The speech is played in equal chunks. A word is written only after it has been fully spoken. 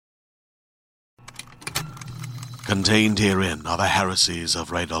Contained herein are the heresies of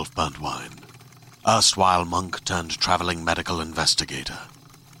Radolf Burntwine, erstwhile monk turned traveling medical investigator.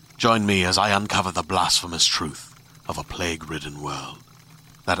 Join me as I uncover the blasphemous truth of a plague-ridden world,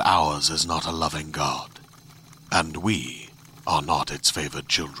 that ours is not a loving God, and we are not its favored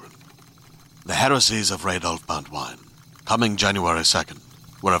children. The heresies of Radolf Burntwine, coming January 2nd,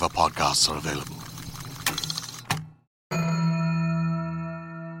 wherever podcasts are available.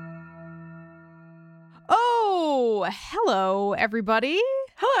 Oh, hello, everybody.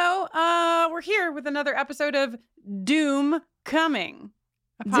 Hello. We're here with another episode of Doom Coming.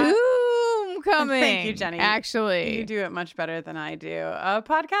 Doom coming. Thank you, Jenny. Actually, You do it much better than I do. A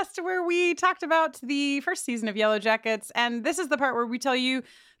podcast where we talked about the first season of Yellow Jackets, and this is the part where we tell you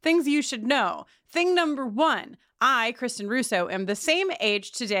things you should know. Thing number 1. I, Kristen Russo, am the same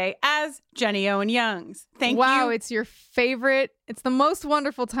age today as Jenny Owen Youngs. Thank you. Wow, it's your favorite. It's the most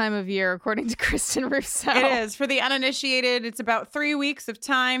wonderful time of year, according to Kristen Russo. It is. For the uninitiated, it's about 3 weeks of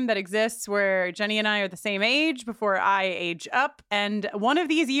time that exists where Jenny and I are the same age before I age up. And one of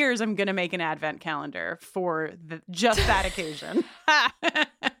these years, I'm going to make an advent calendar for just that occasion.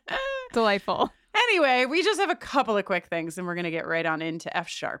 Delightful. Anyway, we just have a couple of quick things, and we're going to get right on into F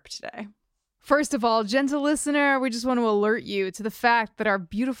Sharp today. First of all, gentle listener, we just want to alert you to the fact that our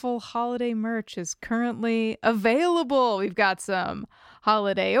beautiful holiday merch is currently available. We've got some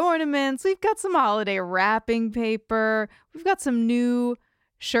holiday ornaments. We've got some holiday wrapping paper. We've got some new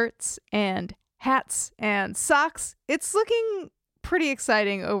shirts and hats and socks. It's looking pretty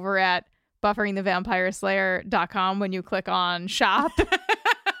exciting over at bufferingthevampireslayer.com when you click on shop.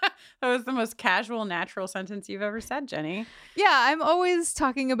 That was the most casual, natural sentence you've ever said, Jenny. Yeah, I'm always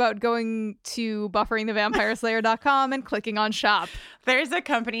talking about going to bufferingthevampireslayer.com and clicking on shop. There's a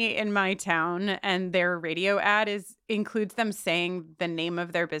company in my town, and their radio ad includes them saying the name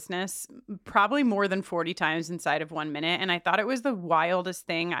of their business probably more than 40 times inside of 1 minute. And I thought it was the wildest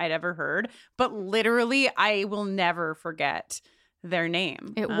thing I'd ever heard. But literally, I will never forget their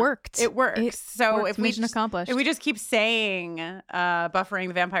name. It worked. It works. So if mission accomplished. If we just keep saying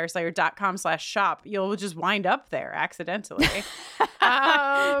bufferingthevampireslayer.com/shop, you'll just wind up there accidentally.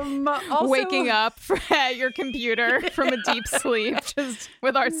 Also, waking up at your computer from a deep sleep, just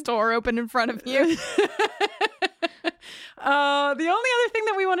with our store open in front of you. The only other thing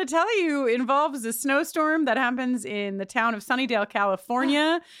that we want to tell you involves a snowstorm that happens in the town of Sunnydale,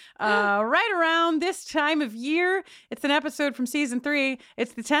 California, right around this time of year. It's an episode from season 3.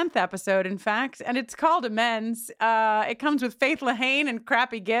 It's the 10th episode, in fact, and it's called Amends. It comes with Faith Lahane and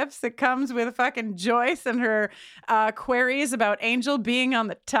crappy gifts. It comes with fucking Joyce and her queries about Angel being on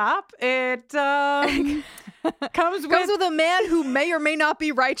the top. It comes with a man who may or may not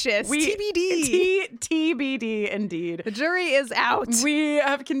be righteous. TBD. TBD, indeed. The jury is out. We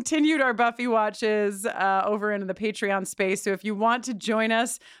have continued our Buffy watches over into the Patreon space. So if you want to join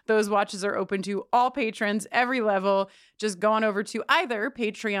us, those watches are open to all patrons, every level. Just go on over to either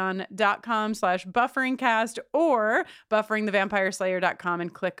patreon.com/bufferingcast or bufferingthevampireslayer.com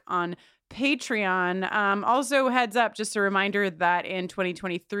and click on Patreon. Also, heads up, just a reminder that in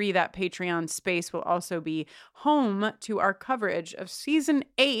 2023, that Patreon space will also be home to our coverage of season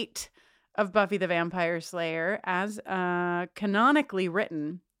 8 of Buffy the Vampire Slayer as canonically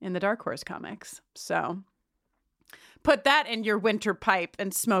written in the Dark Horse comics. So put that in your winter pipe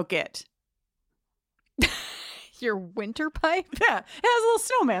and smoke it. Your winter pipe? Yeah, it has a little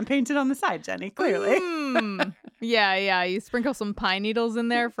snowman painted on the side, Jenny, clearly. Yeah. You sprinkle some pine needles in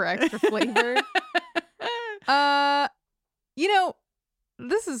there for extra flavor.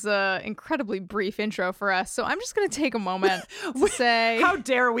 This is an incredibly brief intro for us, so I'm just going to take a moment to say... How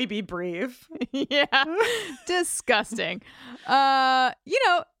dare we be brief? Yeah, disgusting.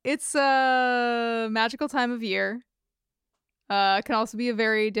 It's a magical time of year. It can also be a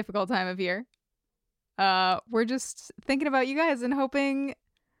very difficult time of year. We're just thinking about you guys and hoping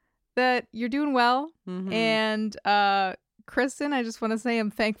that you're doing well. Mm-hmm. And Kristen, I just want to say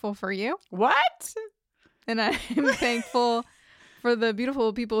I'm thankful for you. What? And I'm thankful for the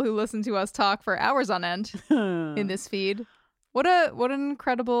beautiful people who listen to us talk for hours on end in this feed. What an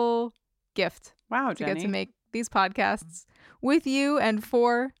incredible gift. Wow, to Jenny. get to make these podcasts with you and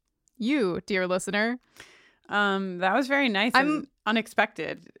for you, dear listener. That was very nice and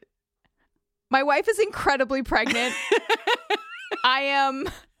unexpected. My wife is incredibly pregnant. I am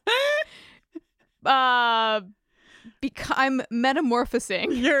I'm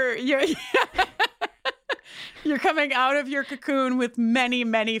metamorphosing. You're coming out of your cocoon with many,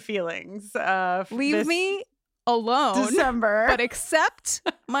 many feelings. Leave me alone. December. But accept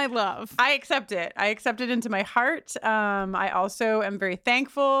my love. I accept it. I accept it into my heart. I also am very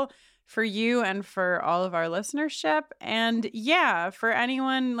thankful for you and for all of our listenership. And yeah, for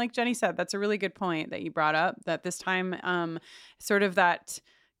anyone, like Jenny said, that's a really good point that you brought up, that this time sort of that,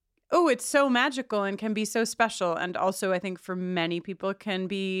 oh, it's so magical and can be so special. And also, I think for many people can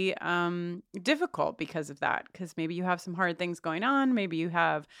be difficult because of that. Because maybe you have some hard things going on. Maybe you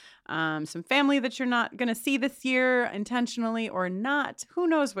have some family that you're not going to see this year intentionally or not. Who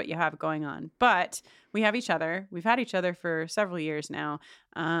knows what you have going on. But we have each other. We've had each other for several years now.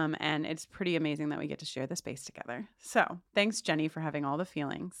 And it's pretty amazing that we get to share the space together. So thanks, Jenny, for having all the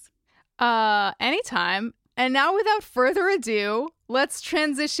feelings. Anytime. And now, without further ado, let's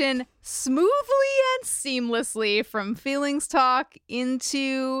transition smoothly and seamlessly from feelings talk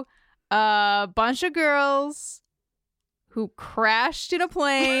into a bunch of girls who crashed in a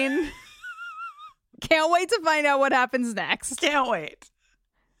plane. Can't wait to find out what happens next. Can't wait.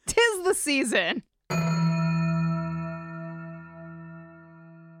 'Tis the season.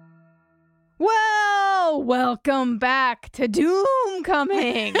 Well, welcome back to Doom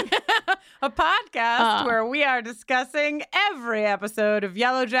Coming. A podcast where we are discussing every episode of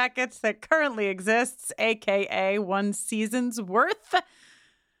Yellow Jackets that currently exists, aka one season's worth.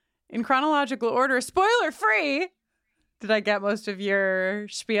 In chronological order, spoiler free. Did I get most of your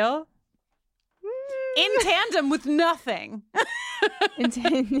spiel? In tandem with nothing.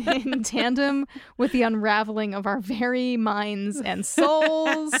 in tandem with the unraveling of our very minds and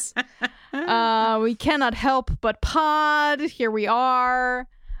souls. We cannot help but pod. Here we are.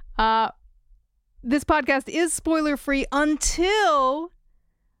 This podcast is spoiler free until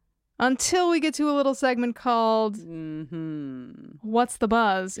we get to a little segment called What's the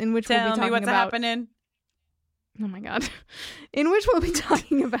Buzz, in which we'll be talking what's about happening. Oh my god. In which we'll be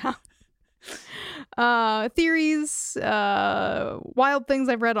talking about theories, wild things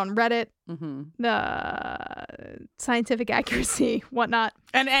I've read on Reddit, scientific accuracy, whatnot.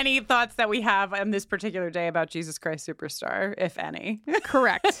 And any thoughts that we have on this particular day about Jesus Christ Superstar, if any.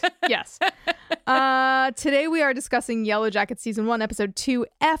 Correct. Yes. Today we are discussing Yellow Jackets Season 1, Episode 2,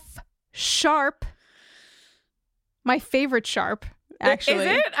 F Sharp. My favorite Sharp, actually.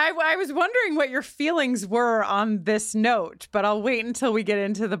 Is it? I was wondering what your feelings were on this note, but I'll wait until we get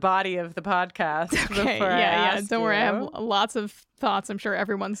into the body of the podcast. Okay, yeah. Don't worry, I have lots of thoughts I'm sure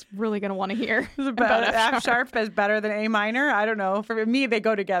everyone's really going to want to hear about F sharp is better than A minor? I don't know. For me, they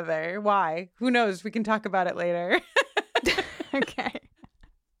go together. Why? Who knows? We can talk about it later. Okay.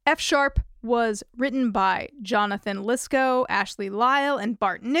 F Sharp was written by Jonathan Lisko, Ashley Lyle, and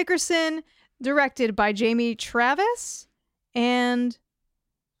Bart Nickerson, directed by Jamie Travis, and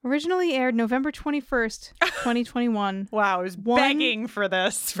originally aired November 21st, 2021. Wow, I was begging for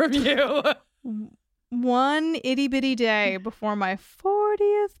this from you. One itty bitty day before my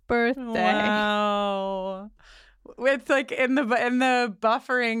 40th birthday. Wow. It's like in the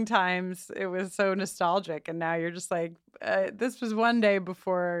buffering times, it was so nostalgic, and now you're just like, this was one day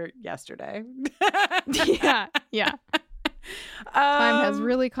before yesterday. Yeah. Time has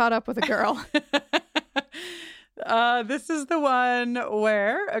really caught up with a girl. This is the one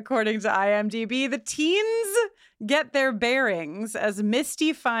where, according to IMDb, the teens get their bearings as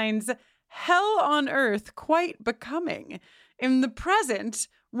Misty finds hell on earth quite becoming. In the present,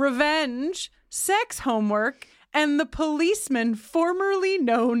 revenge, sex homework, and the policeman formerly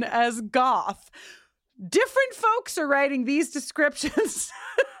known as Goth. Different folks are writing these descriptions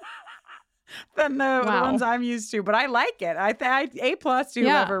than the ones I'm used to, but I like it. I A+ to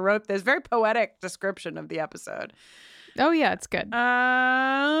whoever wrote this. Very poetic description of the episode. Oh yeah, it's good.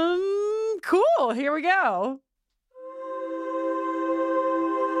 Cool. Here we go.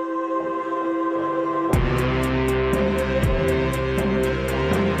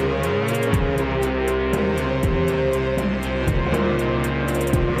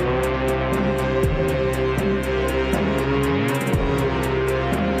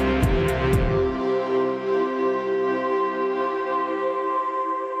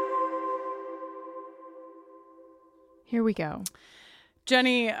 Here we go.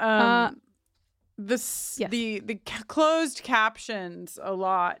 Jenny, the closed captions a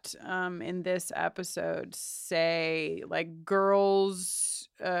lot in this episode say like girls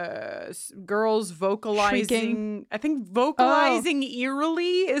vocalizing. Shrieking. I think vocalizing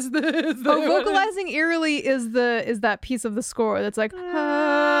eerily is the vocalizing eerily is that piece of the score that's like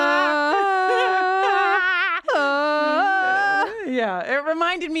Yeah, it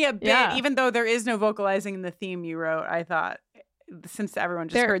reminded me a bit, even though there is no vocalizing in the theme you wrote. I thought, since everyone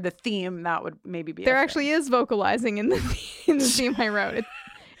just heard the theme, that would maybe be there actually is vocalizing in the theme I wrote.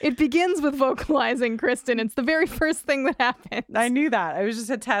 It begins with vocalizing, Kristen. It's the very first thing that happens. I knew that. It was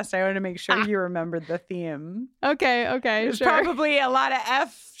just a test. I wanted to make sure you remembered the theme. Okay, There's sure. probably a lot of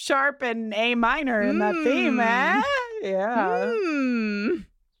F sharp and A minor in that theme, eh? Yeah.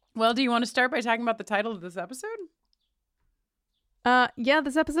 Well, do you want to start by talking about the title of this episode? Yeah,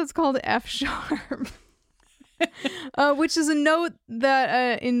 this episode's called F sharp. Which is a note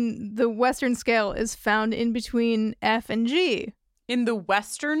that in the Western scale is found in between F and G. In the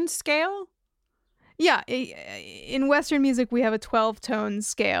Western scale? Yeah, in Western music, we have a 12-tone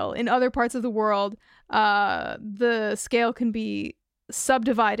scale. In other parts of the world, the scale can be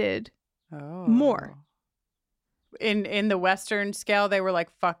subdivided more. In the Western scale, they were like,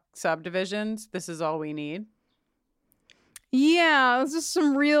 fuck subdivisions. This is all we need. Yeah, it's just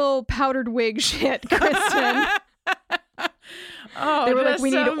some real powdered wig shit, Kristen. They were like,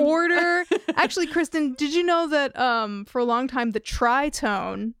 we need order. Actually, Kristen, did you know that for a long time, the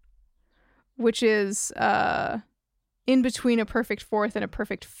tritone, which is in between a perfect fourth and a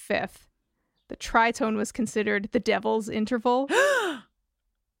perfect fifth, the tritone was considered the devil's interval?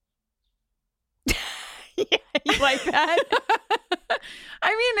 Yeah, you like that? I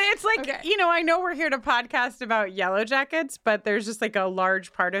mean, it's like, Okay. I know we're here to podcast about Yellow Jackets, but there's just like a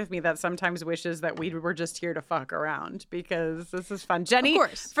large part of me that sometimes wishes that we were just here to fuck around because this is fun. Jenny, Of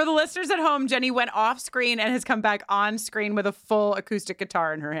course. for the listeners at home, Jenny went off screen and has come back on screen with a full acoustic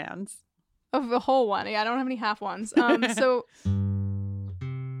guitar in her hands. Of the whole one. Yeah, I don't have any half ones. So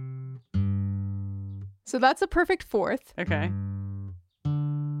that's a perfect fourth. Okay.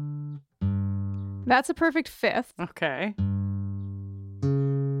 That's a perfect fifth. Okay.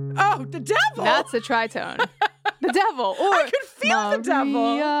 Oh, the devil! That's a tritone. The devil. Or I could feel the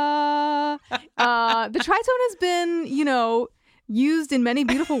devil. The tritone has been, used in many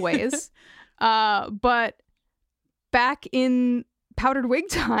beautiful ways. But back in powdered wig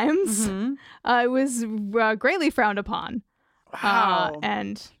times, it was greatly frowned upon. Wow.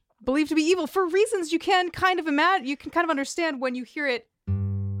 And believed to be evil for reasons you can kind of imagine. You can kind of understand when you hear it.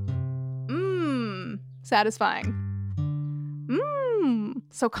 Satisfying.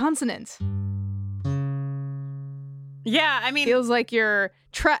 So consonant. Yeah, I mean, Feels like you're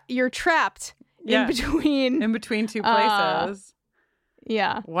trapped Yeah. in between. in between two places.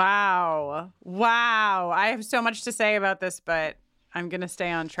 Yeah. Wow. I have so much to say about this, but I'm going to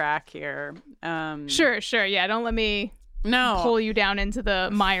stay on track here. Sure. Yeah, don't let me pull you down into the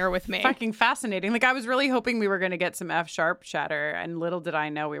mire with me. Fucking fascinating. Like, I was really hoping we were going to get some F sharp chatter, and little did I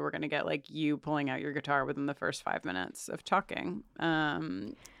know we were going to get like you pulling out your guitar within the first 5 minutes of talking.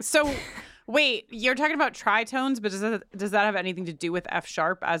 So wait, you're talking about tritones, but does that have anything to do with F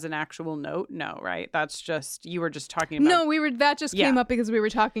sharp as an actual note? No, right? That's just, you were just talking about. No, that just came up because we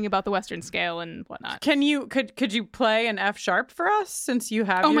were talking about the Western scale and whatnot. Could you play an F sharp for us since you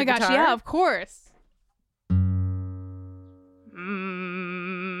have Oh your my gosh, guitar? yeah, of course.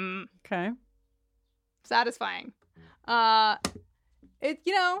 Okay. Satisfying.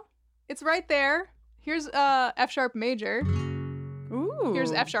 It's right there. Here's F sharp major. Ooh.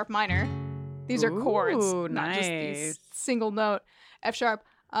 Here's F sharp minor. These are chords, Ooh, not just nice. these single note F sharp.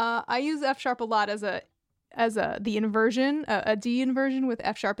 I use F sharp a lot as the inversion, a D inversion with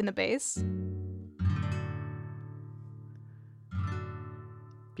F sharp in the bass.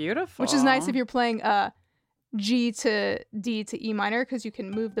 Beautiful. Which is nice if you're playing G to D to E minor because you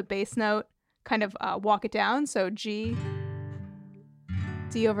can move the bass note, kind of walk it down. So G,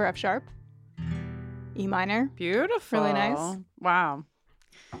 D over F sharp, E minor. Beautiful. Really nice. Wow.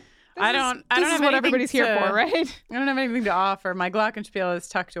 This I don't is have what anything everybody's here for, right? I don't have anything to offer. My glockenspiel is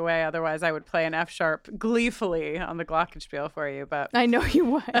tucked away. Otherwise, I would play an F sharp gleefully on the glockenspiel for you. But I know you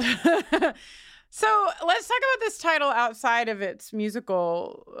would. So let's talk about this title outside of its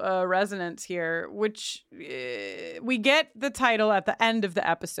musical resonance here, which we get the title at the end of the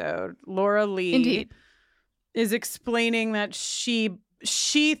episode. Laura Lee Indeed. is explaining that she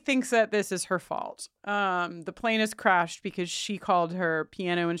thinks that this is her fault. The plane has crashed because she called her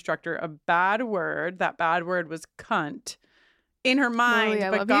piano instructor a bad word. That bad word was cunt in her mind, Laura Lee, I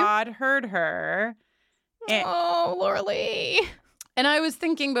but love you. God heard her. Oh, Laura Lee. And I was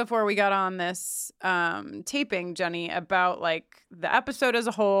thinking before we got on this taping, Jenny, about like the episode as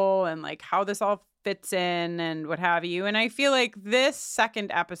a whole and like how this all fits in and what have you. And I feel like this second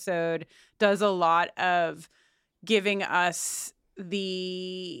episode does a lot of giving us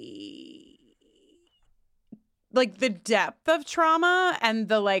the depth of trauma and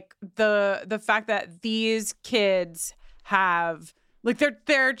the fact that these kids have like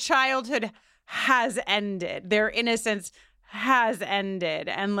their childhood has ended. Their innocence has ended,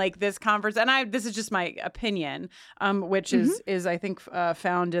 and like this this is just my opinion, which is I think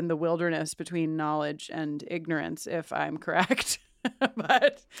found in the wilderness between knowledge and ignorance, if I'm correct.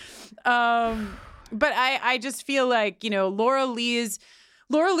 but I just feel like, Laura Lee is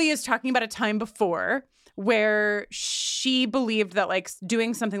talking about a time before where she believed that like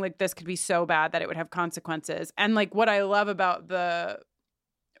doing something like this could be so bad that it would have consequences. And like what I love about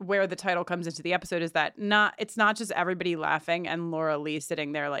where the title comes into the episode is that it's not just everybody laughing and Laura Lee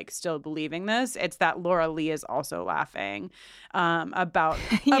sitting there like still believing this. It's that Laura Lee is also laughing about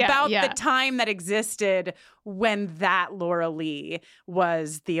the time that existed when that Laura Lee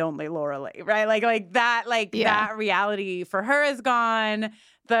was the only Laura Lee, right? That reality for her is gone.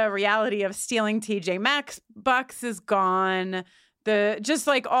 The reality of stealing TJ Maxx bucks is gone. Just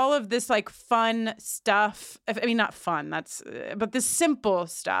like all of this like fun stuff. I mean, not fun. But the simple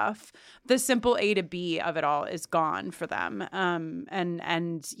stuff, the simple A to B of it all is gone for them.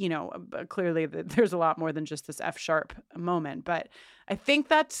 And clearly there's a lot more than just this F-sharp moment. But I think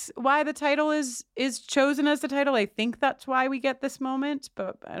that's why the title is chosen as the title. I think that's why we get this moment.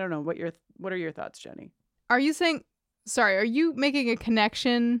 But I don't know. What are your thoughts, Jenny? Are you making a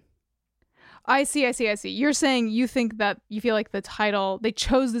connection? I see. You're saying you think that you feel like they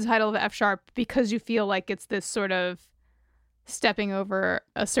chose the title of F-sharp because you feel like it's this sort of stepping over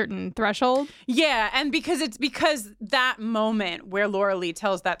a certain threshold? Yeah, and because that moment where Laura Lee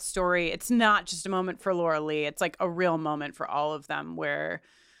tells that story, it's not just a moment for Laura Lee. It's like a real moment for all of them where,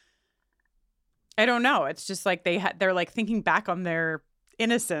 I don't know, it's just like they're like thinking back on their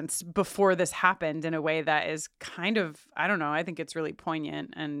innocence before this happened in a way that is kind of, I don't know, I think it's really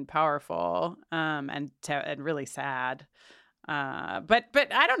poignant and powerful, and really sad. But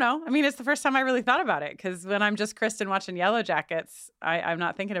I don't know. I mean, it's the first time I really thought about it, because when I'm just Kristen watching Yellow Jackets, I'm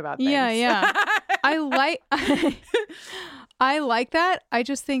not thinking about things. Yeah. I like that. I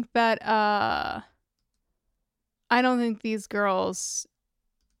just think that I don't think these girls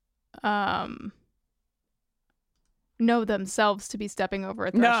know themselves to be stepping over a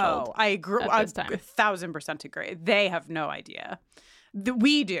threshold. No, I agree. I 1,000% agree. They have no idea.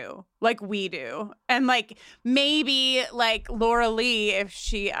 We do. And like maybe like Laura Lee, if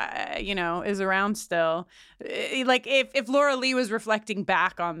she, is around still, like if Laura Lee was reflecting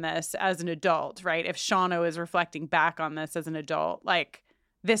back on this as an adult, right? If Shawno is reflecting back on this as an adult, like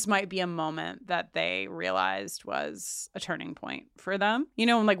this might be a moment that they realized was a turning point for them.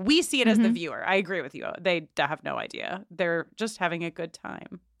 And like we see it as the viewer. I agree with you. They have no idea. They're just having a good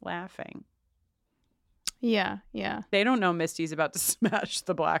time laughing. Yeah. They don't know Misty's about to smash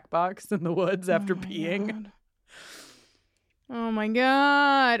the black box in the woods after peeing. God. Oh my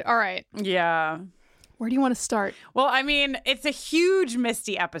God. All right. Yeah. Where do you want to start? Well, I mean, it's a huge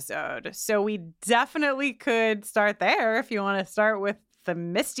Misty episode, so we definitely could start there if you want to start with the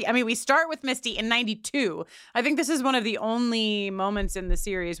Misty. I mean, we start with Misty in 92. I think this is one of the only moments in the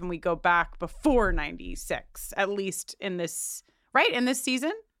series when we go back before 96, at least in this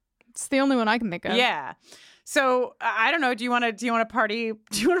season. It's the only one I can think of. Yeah. So I don't know. Do you want to party?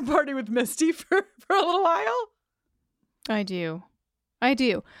 Do you want to party with Misty for a little while? I do.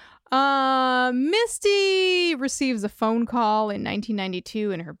 Misty receives a phone call in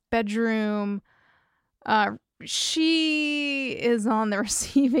 1992 in her bedroom. She is on the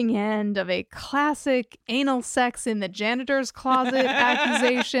receiving end of a classic anal sex in the janitor's closet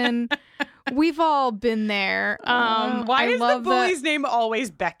accusation. We've all been there. Why is the bully's name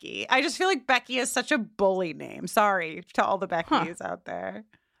always Becky? I just feel like Becky is such a bully name. Sorry to all the Beckys out there.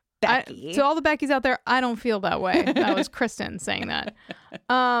 Becky. To all the Beckys out there, I don't feel that way. That was Kristen saying that.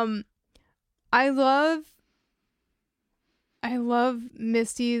 I love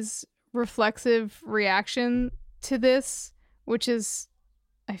Misty's reflexive reaction to this, which is,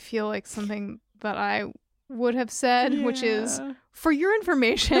 I feel like something that I would have said, which is, for your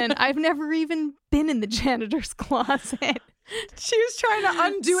information, I've never even been in the janitor's closet. She was trying to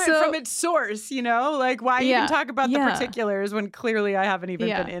undo it from its source, like why even talk about the particulars when clearly I haven't even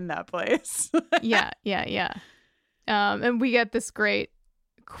been in that place. Yeah. And we get this great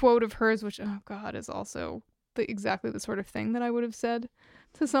quote of hers, which, oh God, is also exactly the sort of thing that I would have said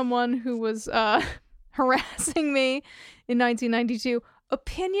to someone who was harassing me in 1992.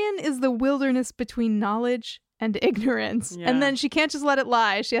 Opinion is the wilderness between knowledge and ignorance. Yeah. And then she can't just let it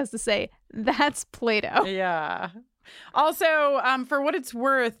lie. She has to say, that's Plato. Yeah. Also, for what it's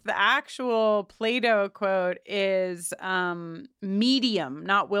worth, the actual Plato quote is medium,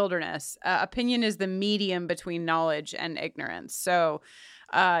 not wilderness. Opinion is the medium between knowledge and ignorance. So,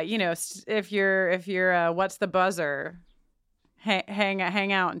 if you're what's the buzzer,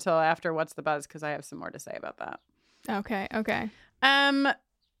 hang out until after what's the buzz, because I have some more to say about that. Okay.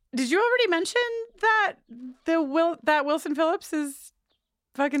 Did you already mention that that Wilson Phillips is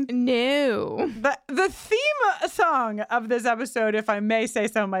fucking No. the theme song of this episode, if I may say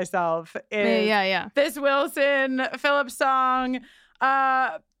so myself, is Yeah. this Wilson Phillips song.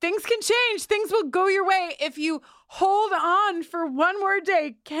 Things can change. Things will go your way if you hold on for one more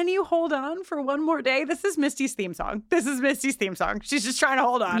day. Can you hold on for one more day? This is Misty's theme song. She's just trying to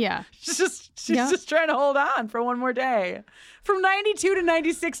hold on. Yeah. She's just trying to hold on for one more day. From 92 to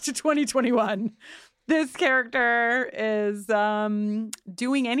 96 to 2021. This character is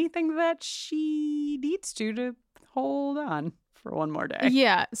doing anything that she needs to hold on for one more day.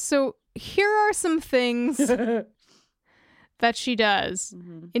 Yeah. So here are some things that she does.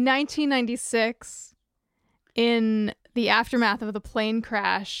 Mm-hmm. In 1996, in the aftermath of the plane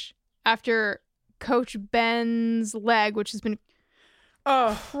crash, after Coach Ben's leg, which has been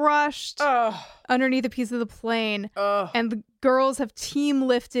crushed underneath a piece of the plane, and the girls have team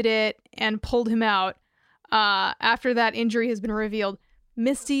lifted it and pulled him out. After that injury has been revealed,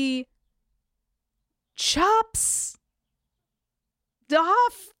 Misty chops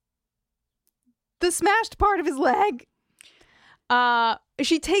off the smashed part of his leg.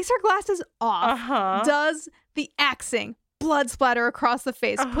 She takes her glasses off, does the axing, blood splatter across the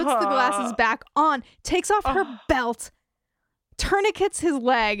face, puts the glasses back on, takes off her belt, tourniquets his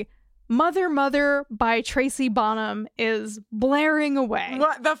leg. Mother by Tracy Bonham is blaring away.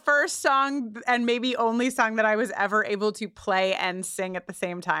 What, the first song and maybe only song that I was ever able to play and sing at the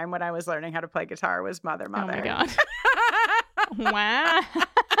same time when I was learning how to play guitar was Mother. Oh my God. Wow.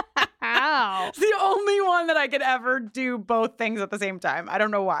 Ow. It's the only one that I could ever do both things at the same time. I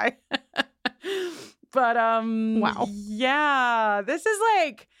don't know why. But wow. Yeah, this is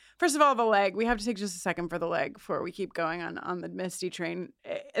like, first of all, the leg. We have to take just a second for the leg before we keep going on the Misty train.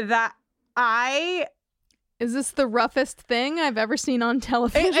 Is this the roughest thing I've ever seen on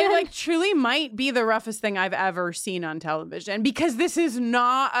television? It like truly might be the roughest thing I've ever seen on television, because this is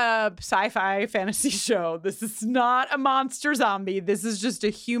not a sci-fi fantasy show. This is not a monster zombie. This is just a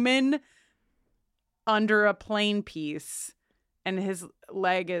human under a plane piece, and his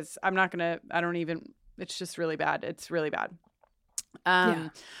leg is, it's just really bad. It's really bad.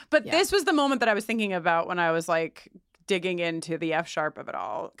 But this was the moment that I was thinking about when I was like digging into the F sharp of it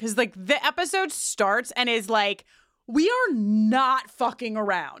all, because like the episode starts and is like, we are not fucking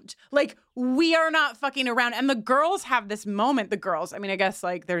around. Like, we are not fucking around. And the girls have this moment. The girls, I mean, I guess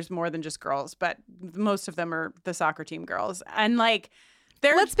like there's more than just girls, but most of them are the soccer team girls. And like,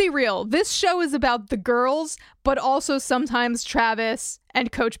 let's be real. This show is about the girls, but also sometimes Travis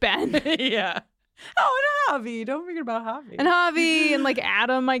and Coach Ben. Yeah. Oh, and Javi. Don't forget about Javi. And Javi and like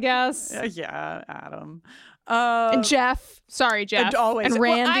Adam, I guess. Yeah, Adam. And Jeff. Sorry, Jeff. And always. And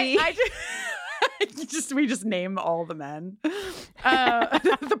Randy. Well, we just name all the men.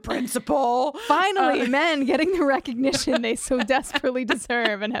 The principal. Finally, men getting the recognition they so desperately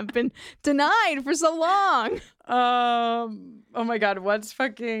deserve and have been denied for so long. Oh my God, what's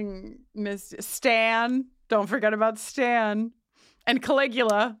fucking Miss Stan? Don't forget about Stan and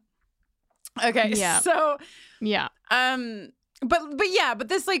Caligula. Okay, yeah. So yeah. But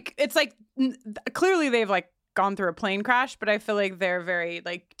this like, it's like clearly they've like gone through a plane crash, but I feel like they're very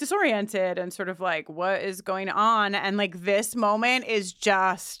like disoriented and sort of like, what is going on? And like this moment is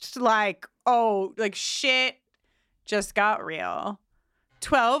just like, oh, like shit just got real.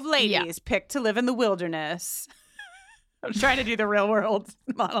 12 ladies picked to live in the wilderness. I'm trying to do the real world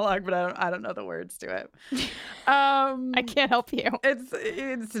monologue, but I don't know the words to it. I can't help you.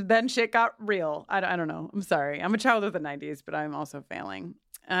 It's then shit got real. I don't know. I'm sorry. I'm a child of the 90s, but I'm also failing.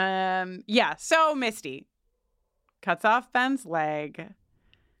 So Misty cuts off Ben's leg,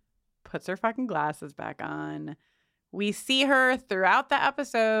 puts her fucking glasses back on. We see her throughout the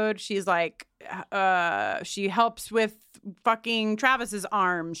episode. She's like, she helps with fucking Travis's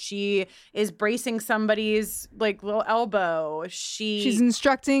arm. She is bracing somebody's like little elbow. She's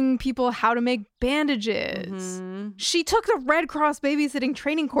instructing people how to make bandages. Mm-hmm. She took the Red Cross babysitting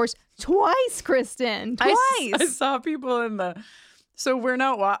training course twice, Kristen. Twice. I saw people in the... So we're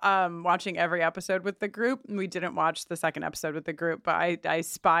not watching every episode with the group. We didn't watch the second episode with the group, but I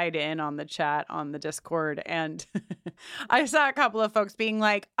spied in on the chat on the Discord, and I saw a couple of folks being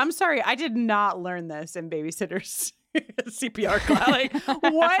like, I'm sorry, I did not learn this in Babysitter's CPR class. Like,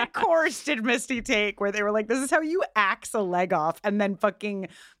 what course did Misty take where they were like, this is how you axe a leg off and then fucking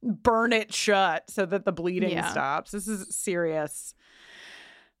burn it shut so that the bleeding stops? This is serious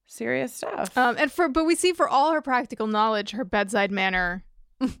stuff. But we see for all her practical knowledge, her bedside manner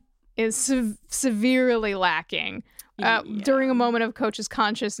is severely lacking. During a moment of Coach's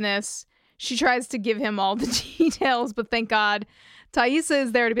consciousness, she tries to give him all the details, but thank God Taissa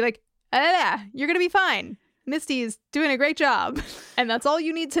is there to be like, you're going to be fine. Misty is doing a great job. And that's all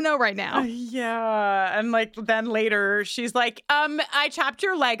you need to know right now. Yeah. And like then later she's like, I chopped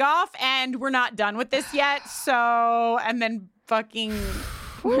your leg off and we're not done with this yet. So, and then fucking,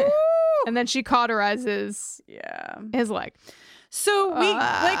 and then she cauterizes his leg. So we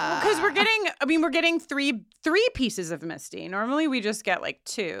because we're getting three pieces of Misty. Normally we just get like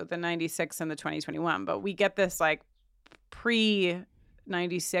two, the 96 and the 2021, but we get this like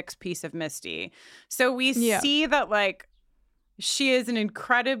pre-96 piece of Misty. So we see that like she's an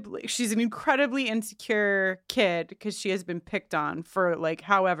incredibly insecure kid because she has been picked on for like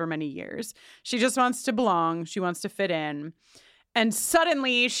however many years. She just wants to belong. She wants to fit in. And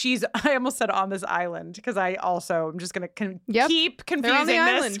suddenly I almost said on this island because I'm just going to keep confusing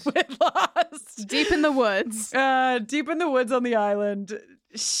this with Lost. Deep in the woods. Deep in the woods on the island.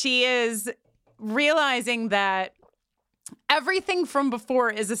 She is realizing that everything from before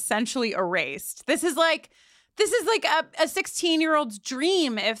is essentially erased. This is like a 16-year-old's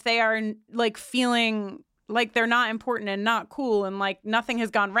dream if they are like feeling like they're not important and not cool and like nothing has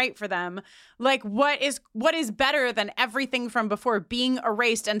gone right for them. Like what is better than everything from before being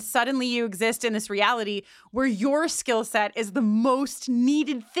erased, and suddenly you exist in this reality where your skill set is the most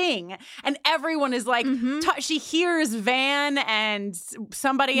needed thing. And everyone is like, she hears Van and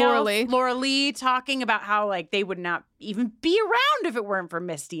somebody else, Laura Lee, talking about how like they would not even be around if it weren't for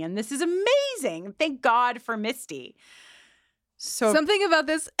Misty. And this is amazing. Thank God for Misty. So something about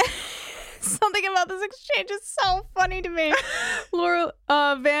this exchange is so funny to me.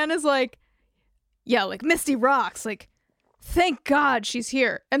 Van is like, yeah, like Misty rocks. Like, thank God she's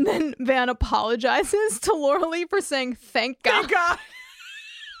here. And then Van apologizes to Laura Lee for saying, thank God.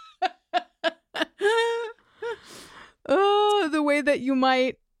 Thank God. Oh, the way that you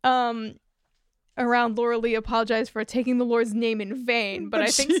might, around Laura Lee apologize for taking the Lord's name in vain. But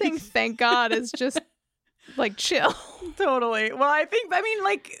I think saying thank God is just like chill. Totally. Well, I mean,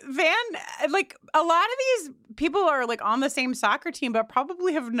 like Van, like a lot of these people are like on the same soccer team, but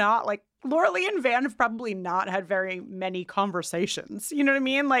probably have not, like Laura Lee and Van have probably not had very many conversations. You know what I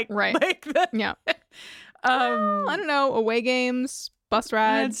mean? Like, right. Yeah. Well, I don't know. Away games, bus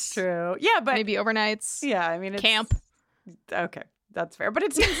rides. That's true. Yeah, but maybe overnights. Yeah, I mean, camp. Okay, that's fair. But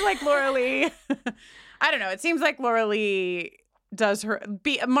it seems like Laura Lee, I don't know. It seems like Laura Lee does her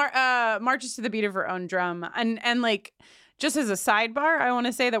marches to the beat of her own drum, and like just as a sidebar, I want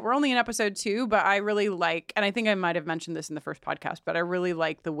to say that we're only in episode 2, but I really like, and I think I might have mentioned this in the first podcast, but I really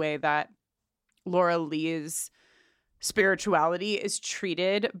like the way that Laura Lee's spirituality is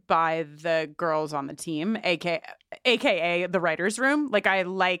treated by the girls on the team, aka the writers' room. Like I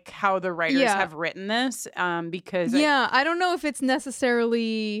like how the writers have written this, because I don't know if it's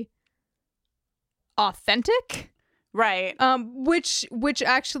necessarily authentic. Right. Which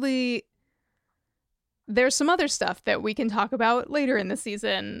actually, there's some other stuff that we can talk about later in the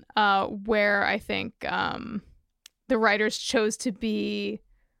season, where I think the writers chose to be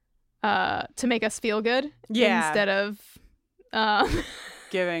to make us feel good instead of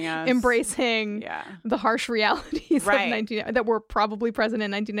giving us embracing the harsh realities of that were probably present in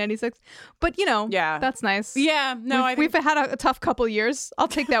 1996. But you know, that's nice. Yeah, no, we've had a tough couple years. I'll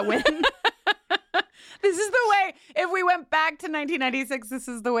take that win. This is the way, if we went back to 1996, this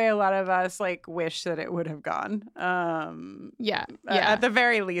is the way a lot of us like wish that it would have gone. At the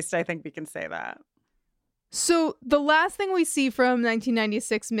very least, I think we can say that. So the last thing we see from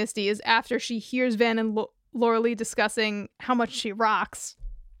 1996 Misty is after she hears Van and Laura Lee discussing how much she rocks.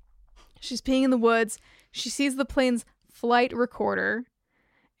 She's peeing in the woods. She sees the plane's flight recorder,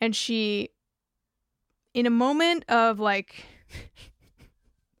 and she, in a moment of like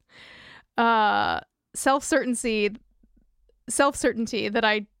self-certainty that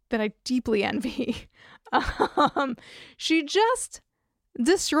I deeply envy, she just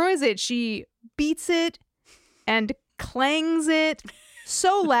destroys it. She beats it and clangs it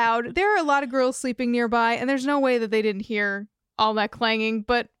so loud. There are a lot of girls sleeping nearby, and there's no way that they didn't hear all that clanging,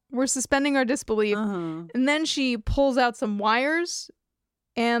 but we're suspending our disbelief. And then she pulls out some wires,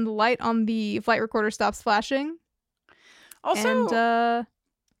 and the light on the flight recorder stops flashing. Also, and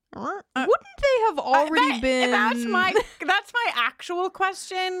wouldn't they have already been? That's my actual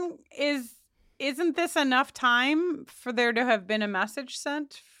question. Isn't this enough time for there to have been a message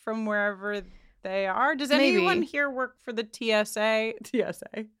sent from wherever they are? Does anyone here work for the TSA?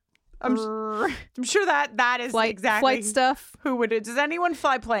 I'm sure that is exactly flight stuff. Who would it? Does anyone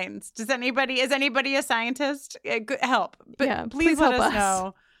fly planes? Is anybody a scientist? Help. But please let us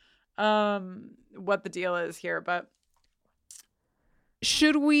know what the deal is here. But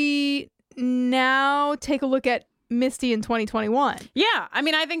should we now take a look at Misty in 2021. Yeah, I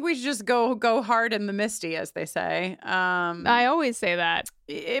mean, I think we should just go hard in the Misty, as they say. I always say that.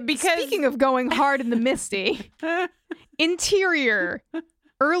 Because Speaking of going hard in the Misty, interior,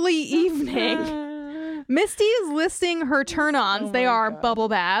 early evening. Misty is listing her turn-ons. Oh They my are God. bubble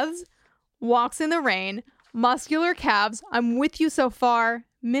baths, walks in the rain, muscular calves. I'm with you so far,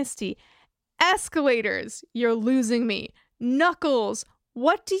 Misty. Escalators. You're losing me. Knuckles.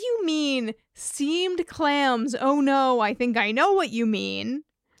 What do you mean? Steamed clams. Oh no, I think I know what you mean.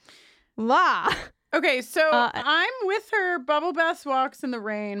 La. Okay, so Uh, I'm with her. Bubble baths, walks in the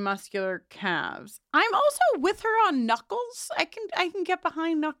rain, muscular calves. I'm also with her on Knuckles. I can get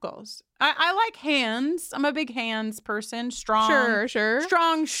behind Knuckles. I like hands. I'm a big hands person. Strong, Sure.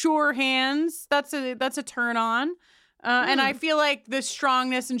 strong, sure hands. That's a turn on. And I feel like the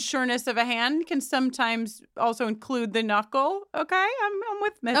strongness and sureness of a hand can sometimes also include the knuckle. Okay, I'm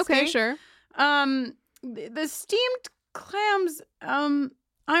with Misty. Okay, sure. The steamed clams. I'm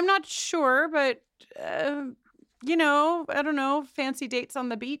not sure, but you know, I don't know. Fancy dates on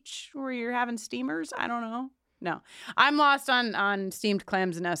the beach where you're having steamers. I don't know. No, I'm lost on steamed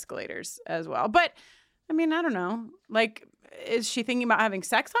clams and escalators as well. But I mean, I don't know. Like, is she thinking about having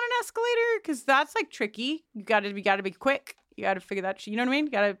sex on an escalator? Because that's like tricky. You gotta be quick. You gotta figure that. You know what I mean?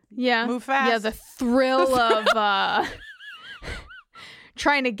 You gotta move fast. Yeah, the thrill of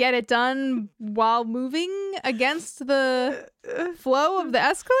trying to get it done while moving against the flow of the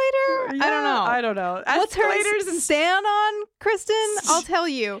escalator. I don't know. What's Escalators her stand on, Kristen? I'll tell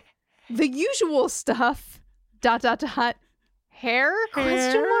you. The usual stuff. ... Hair?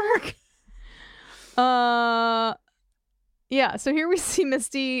 Question mark. Yeah, so here we see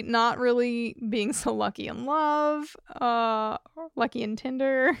Misty not really being so lucky in love, lucky in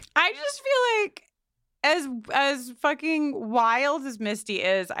Tinder. I just feel like as fucking wild as Misty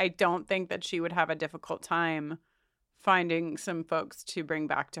is, I don't think that she would have a difficult time finding some folks to bring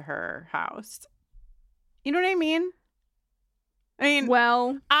back to her house. You know what I mean? I mean,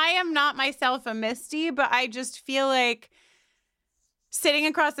 Well, I am not myself a Misty, but I just feel like sitting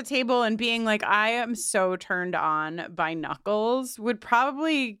across the table and being like, I am so turned on by Knuckles would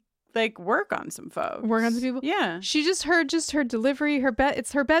probably like work on some folks. work on some people. Yeah. She just her delivery,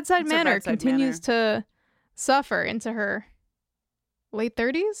 it's her bedside It's her manner bedside continues to suffer into her late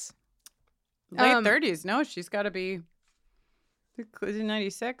 30s. Late 30s. No, she's got to be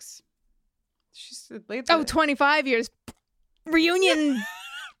 96. She's late 30s. 25 years. Reunion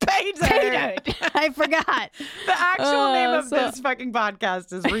Payday. payday. I forgot. The actual name of so- this fucking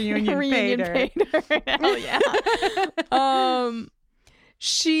podcast is Reunion, Reunion Payday. payday. Hell yeah.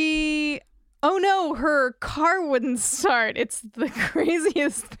 Oh no, her car wouldn't start. It's the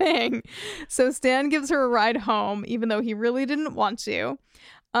craziest thing. So Stan gives her a ride home, even though he really didn't want to.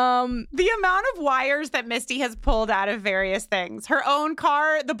 The amount of wires that Misty has pulled out of various things. Her own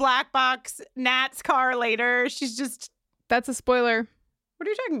car, the black box, Nat's car later. She's just... That's a spoiler. What are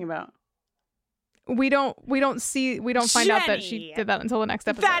you talking about? We don't find out that she Jenny. did that until the next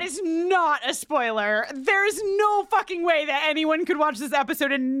episode. That is not a spoiler. There's no fucking way that anyone could watch this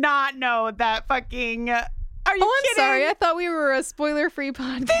episode and not know that fucking... Are you I'm kidding? sorry. I thought we were a spoiler-free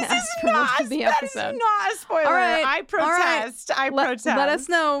podcast This is for most not, of the that is episode. not a spoiler. All right, I protest. I protest. Let us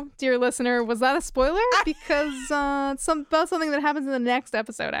know, dear listener. Was that a spoiler? Because it's about something that happens in the next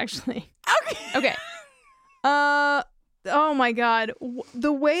episode, actually. Okay. Okay. Oh my God.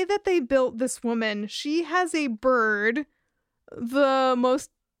 The way that they built this woman, she has a bird, the most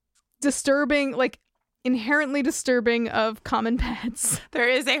disturbing, like inherently disturbing of common pets. There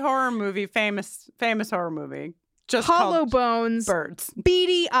is a horror movie, famous horror movie, just Hollow called bones, Birds.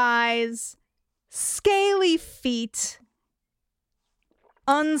 beady eyes, scaly feet,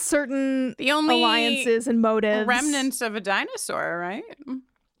 uncertain The only alliances and motives. remnants of a dinosaur, right?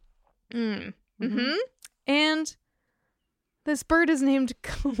 Mm-hmm. And this bird is named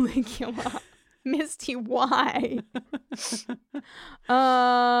Caligula. Misty, why?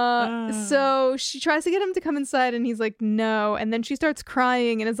 So she tries to get him to come inside and he's like, no. And then she starts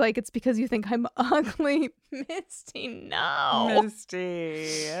crying and is like, it's because you think I'm ugly. Misty, no.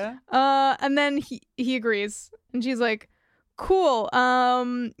 Misty. And then he agrees. And she's like, cool.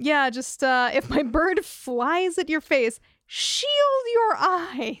 Yeah, just if my bird flies at your face, shield your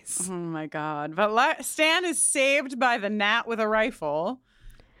eyes. Oh my God. But Stan is saved by the gnat with a rifle.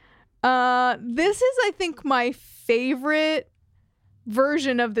 This is, I think, my favorite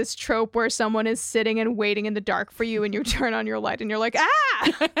version of this trope where someone is sitting and waiting in the dark for you and you turn on your light and you're like,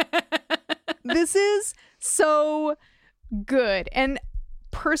 ah! This is so good. And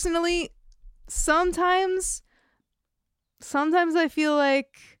personally, sometimes I feel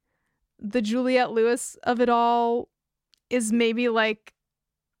like the Juliette Lewis of it all is maybe like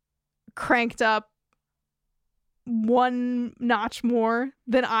cranked up one notch more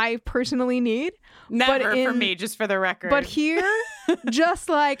than I personally need. Never for me, just for the record. But here, just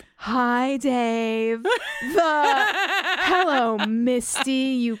like, hi, Dave. The hello, Misty,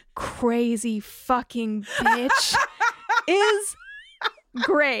 you crazy fucking bitch, is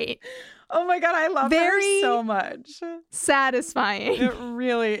great. Oh my God, I love her so much. Satisfying. It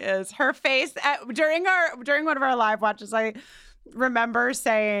really is. Her face during one of our live watches, I remember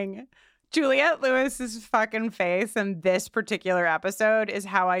saying, Juliette Lewis's fucking face in this particular episode is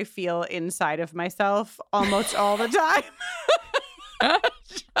how I feel inside of myself almost all the time.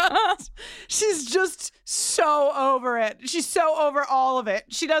 She's just so over it. She's so over all of it.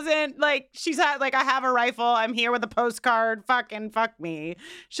 She doesn't she's had I have a rifle. I'm here with a postcard. Fucking fuck me.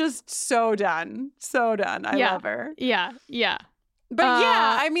 Just so done. So done. I love her. Yeah. Yeah. But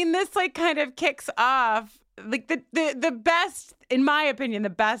yeah, I mean, this kind of kicks off the best, in my opinion, the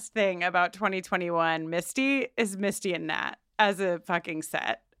best thing about 2021 Misty is Misty and Nat as a fucking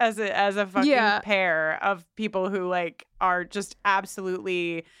set. As a fucking pair of people who are just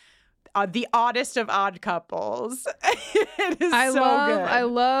absolutely the oddest of odd couples. It is good. I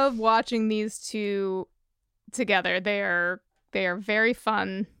love watching these two together. They are very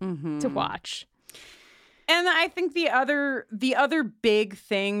fun to watch. And I think the other big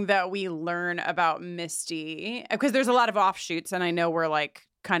thing that we learn about Misty, because there's a lot of offshoots, and I know we're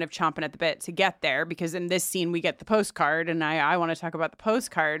kind of chomping at the bit to get there, because in this scene we get the postcard, and I want to talk about the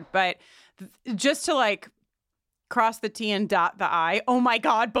postcard, but just to cross the T and dot the I. Oh my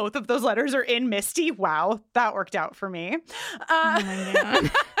God, both of those letters are in Misty. Wow, that worked out for me. Oh my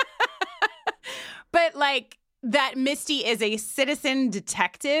God. But that Misty is a citizen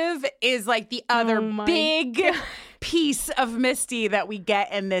detective is the other big piece of Misty that we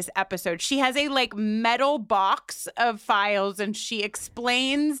get in this episode. She has a metal box of files, and she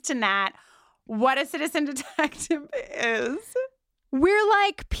explains to Nat what a citizen detective is. We're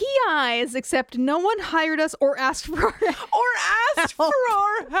like PIs, except no one hired us or asked for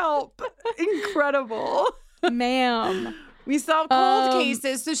our help. Incredible. Ma'am. We solve cold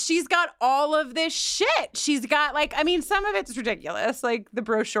cases, so she's got all of this shit. She's got some of it's ridiculous, the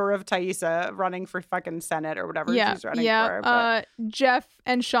brochure of Taissa running for fucking Senate or whatever she's running for. But Jeff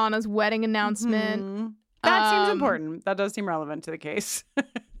and Shauna's wedding announcement. Mm-hmm. That seems important. That does seem relevant to the case.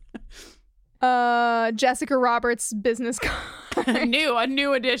 Jessica Roberts' business card. a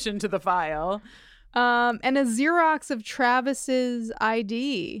new addition to the file. And a Xerox of Travis's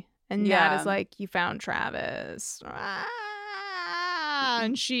ID. And Nat is you found Travis.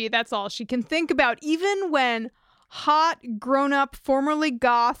 And that's all she can think about, even when hot, grown-up, formerly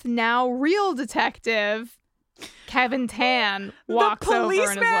goth, now real detective Kevin Tan walks over and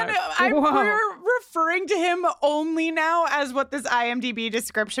is like, whoa. We're referring to him only now as what this IMDb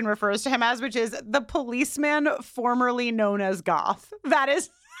description refers to him as, which is the policeman formerly known as Goth. That is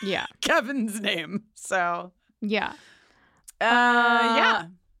Kevin's name. So yeah. Yeah.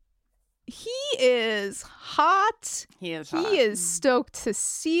 He is hot. He is hot. He is stoked to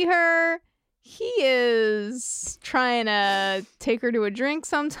see her. He is trying to take her to a drink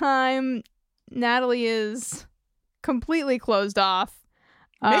sometime. Natalie is completely closed off.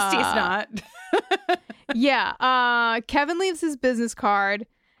 Misty's not. Yeah. Kevin leaves his business card,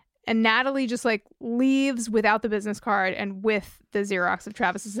 and Natalie just leaves without the business card and with the Xerox of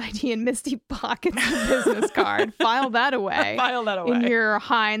Travis's ID, and Misty pockets the business card. File that away. In your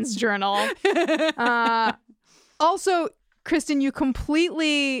Heinz journal. Also, Kristen,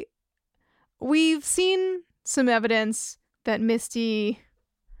 we've seen some evidence that Misty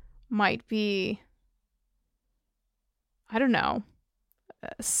might be, I don't know,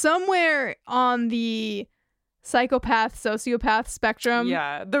 somewhere on the psychopath, sociopath spectrum.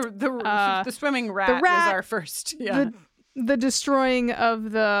 Yeah, the swimming rat was our first. Yeah, the destroying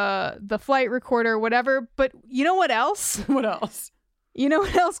of the flight recorder, whatever. But you know what else? What else? You know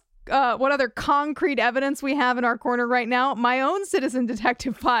what else? What other concrete evidence we have in our corner right now? My own citizen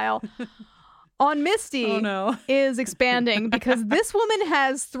detective file on Misty is expanding, because this woman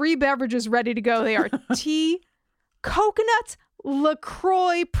has 3 beverages ready to go. They are tea, coconut,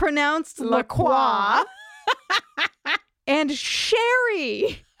 LaCroix, pronounced LaCroix, and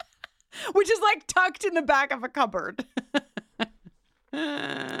sherry, which is tucked in the back of a cupboard.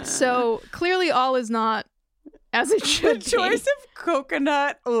 So clearly all is not as it should be. The choice of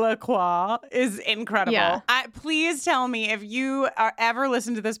coconut LaCroix is incredible. Yeah. Please tell me if you ever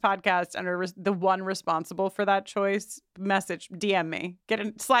listen to this podcast and are the one responsible for that choice. DM me.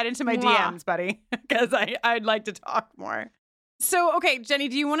 Slide into my DMs, buddy, because I'd like to talk more. So, okay, Jenny,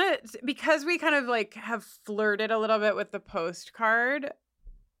 do you want to, because we kind of like have flirted a little bit with the postcard,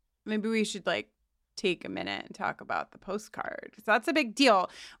 maybe we should like take a minute and talk about the postcard. So that's a big deal.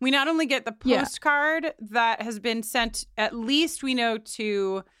 We not only get the postcard that has been sent, at least we know,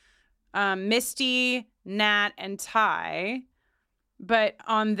 to Misty, Nat, and Ty, but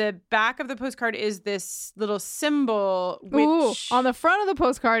on the back of the postcard is this little symbol, which... on the front of the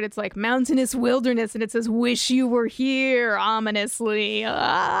postcard, it's like mountainous wilderness, and it says, "Wish you were here," ominously.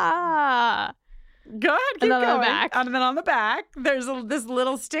 Ah. Go ahead, keep and then going. On the back. And then on the back, there's this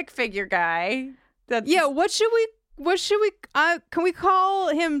little stick figure guy. Yeah, what should we... can we call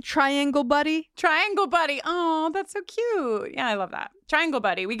him Triangle Buddy? Triangle Buddy. Oh, that's so cute. Yeah, I love that. Triangle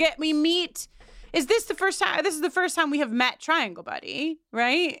Buddy. We meet... Is this the first time? This is the first time we have met Triangle Buddy,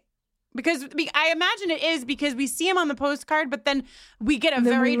 right? Because I imagine it is, because we see him on the postcard, but then we get a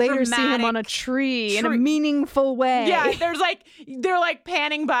very we later dramatic... see him on a tree in a meaningful way. Yeah, they're like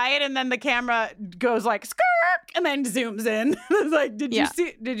panning by it, and then the camera goes like skirt, and then zooms in. It's like, did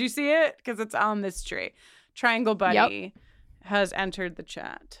you see it? Because it's on this tree. Triangle Buddy has entered the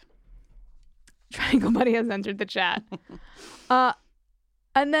chat. Triangle Buddy has entered the chat.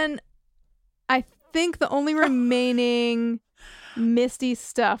 And then I think the only remaining Misty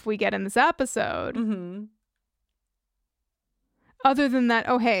stuff we get in this episode, other than that,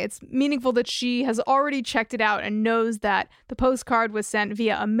 it's meaningful that she has already checked it out and knows that the postcard was sent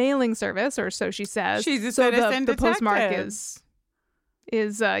via a mailing service, or so she says. She's a citizen the postmark is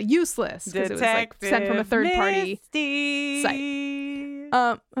useless because it was like sent from a third party site.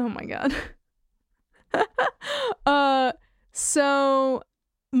 Oh my god. So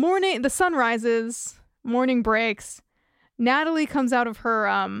the sun rises, morning breaks. Natalie comes out of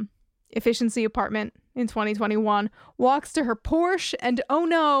her efficiency apartment in 2021, walks to her Porsche, and oh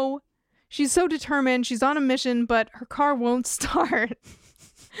no, she's so determined. She's on a mission, but her car won't start.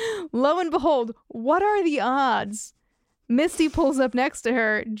 Lo and behold, what are the odds? Misty pulls up next to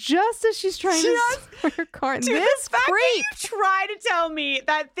her just as she's trying to start her car. Dude, this fact that you try to tell me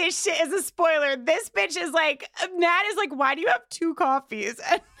that this shit is a spoiler. This bitch is like, Nat is like, why do you have 2 coffees?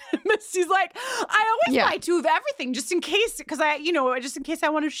 And Misty's like, I always buy 2 of everything just in case, because just in case I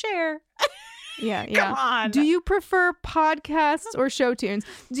want to share. Yeah. Come on. Do you prefer podcasts or show tunes?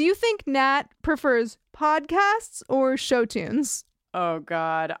 Do you think Nat prefers podcasts or show tunes? Oh,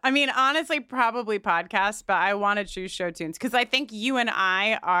 God. I mean, honestly, probably podcasts, but I want to choose show tunes because I think you and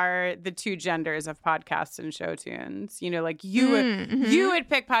I are the 2 genders of podcasts and show tunes. Like you would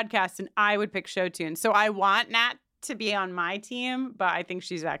pick podcasts and I would pick show tunes. So I want Nat to be on my team, but I think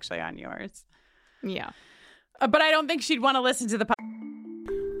she's actually on yours. Yeah. But I don't think she'd want to listen to the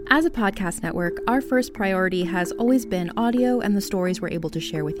As a podcast network, our first priority has always been audio and the stories we're able to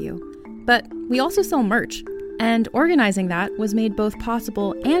share with you. But we also sell merch. And organizing that was made both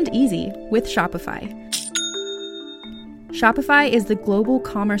possible and easy with Shopify. Shopify is the global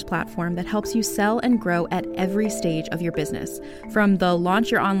commerce platform that helps you sell and grow at every stage of your business, from the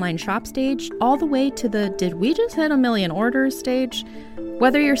launch your online shop stage all the way to the did we just hit 1 million orders stage.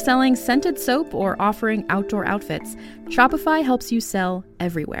 Whether you're selling scented soap or offering outdoor outfits, Shopify helps you sell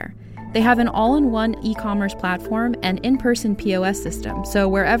everywhere. They have an all-in-one e-commerce platform and in-person POS system, so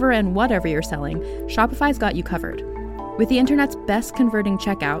wherever and whatever you're selling, Shopify's got you covered. With the internet's best converting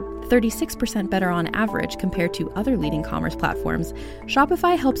checkout, 36% better on average compared to other leading commerce platforms,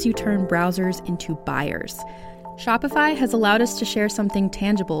 Shopify helps you turn browsers into buyers. Shopify has allowed us to share something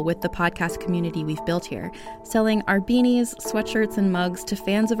tangible with the podcast community we've built here, selling our beanies, sweatshirts, and mugs to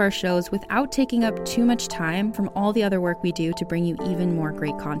fans of our shows without taking up too much time from all the other work we do to bring you even more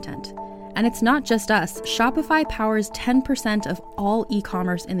great content. And it's not just us. Shopify powers 10% of all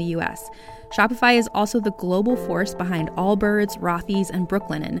e-commerce in the US. Shopify is also the global force behind Allbirds, Rothy's, and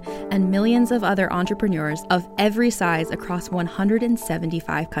Brooklinen, and millions of other entrepreneurs of every size across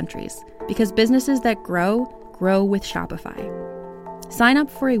 175 countries. Because businesses that grow with Shopify. Sign up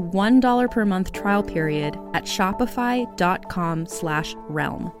for a $1 per month trial period at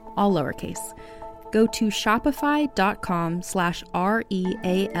shopify.com/realm, all lowercase. Go to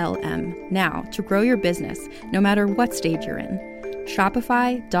shopify.com/REALM now to grow your business, no matter what stage you're in.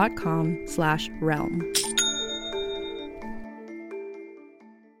 Shopify.com/realm.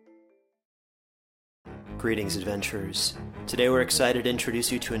 Greetings, adventurers. Today we're excited to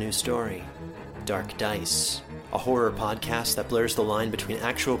introduce you to a new story, Dark Dice, a horror podcast that blurs the line between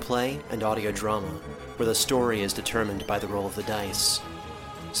actual play and audio drama, where the story is determined by the roll of the dice.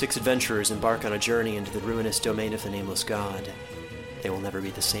 6 adventurers embark on a journey into the ruinous domain of the Nameless God. They will never be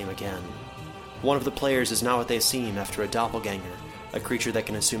the same again. One of the players is not what they seem after a doppelganger, a creature that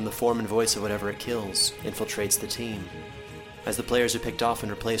can assume the form and voice of whatever it kills, infiltrates the team. As the players are picked off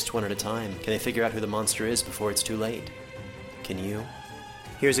and replaced one at a time, can they figure out who the monster is before it's too late? Can you?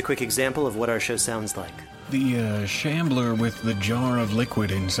 Here's a quick example of what our show sounds like. The shambler with the jar of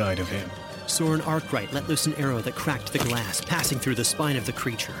liquid inside of him. Soren Arkwright let loose an arrow that cracked the glass, passing through the spine of the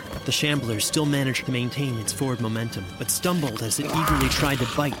creature. The shambler still managed to maintain its forward momentum, but stumbled as it eagerly tried to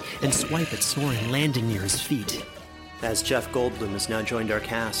bite and swipe at Soren, landing near his feet. As Jeff Goldblum has now joined our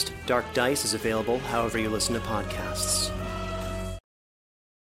cast, Dark Dice is available however you listen to podcasts.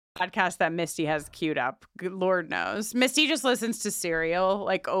 Podcast that Misty has queued up. Lord knows. Misty just listens to Serial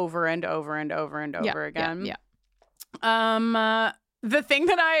like over and over and over and over again. Yeah. The thing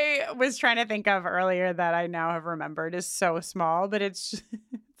that I was trying to think of earlier that I now have remembered is so small, but it's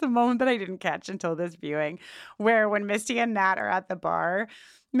a moment that I didn't catch until this viewing, where when Misty and Nat are at the bar,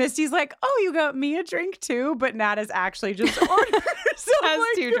 Misty's like, "Oh, you got me a drink too," but Nat is actually just ordered some like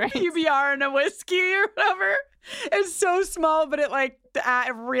two drinks. PBR and a whiskey or whatever. It's so small, but it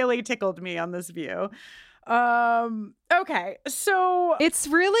really tickled me on this view. Okay, so It's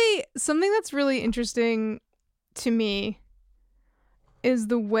really something that's really interesting to me is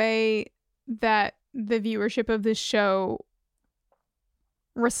the way that the viewership of this show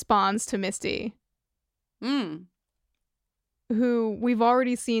responds to Misty, who we've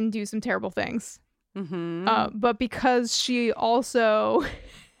already seen do some terrible things. But because she also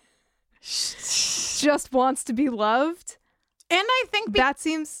just wants to be loved, and I think that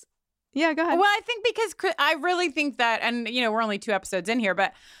seems... Yeah, go ahead. Well, I think because I really think that, and we're only 2 episodes in here,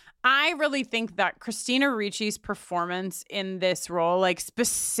 but I really think that Christina Ricci's performance in this role, like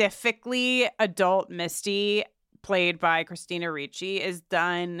specifically adult Misty, played by Christina Ricci, is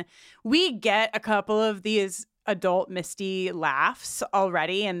done. We get a couple of these adult Misty laughs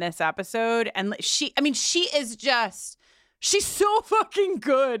already in this episode, and she's so fucking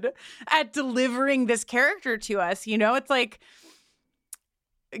good at delivering this character to us. It's like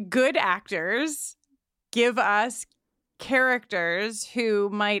good actors give us characters who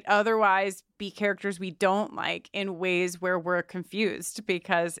might otherwise be characters we don't like in ways where we're confused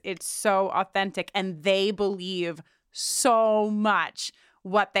because it's so authentic and they believe so much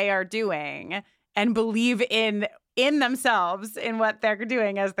what they are doing and believe in themselves, in what they're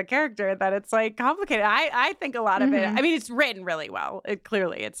doing as the character, that it's like complicated. I think a lot of it, it's written really well.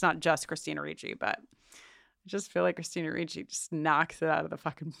 It's not just Christina Ricci, but I just feel like Christina Ricci just knocks it out of the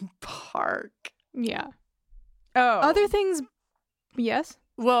fucking park. Yeah. Oh. Other things, yes?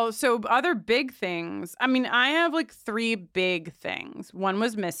 Well, so other big things. I have 3 big things. One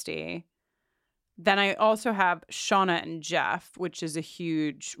was Misty. Then I also have Shauna and Jeff, which is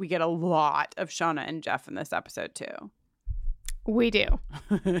we get a lot of Shauna and Jeff in this episode too. We do.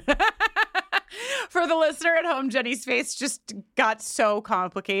 For the listener at home, Jenny's face just got so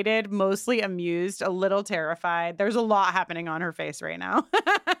complicated, mostly amused, a little terrified. There's a lot happening on her face right now.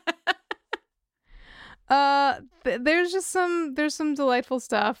 There's some delightful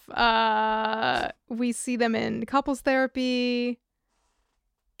stuff. We see them in couples therapy,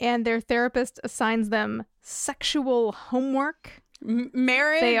 and their therapist assigns them sexual homework.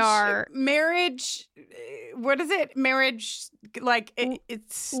 Marriage. They are marriage. What is it? Marriage,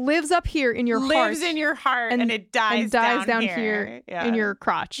 it's lives up here in your heart. Lives in your heart, and it dies down here in your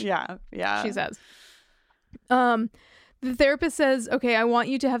crotch. Yeah. She says. The therapist says, "Okay, I want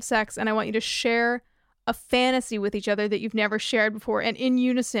you to have sex, and I want you to share a fantasy with each other that you've never shared before." And in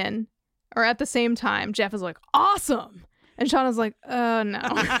unison, or at the same time, Jeff is like, "Awesome," and Shauna's like,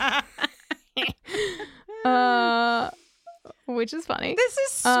 "No." Which is funny. This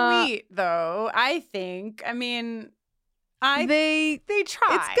is sweet, though. I think. They try.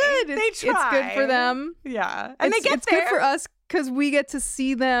 It's good. It's good for them. Yeah, and it's good for us because we get to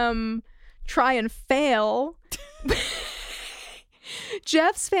see them try and fail.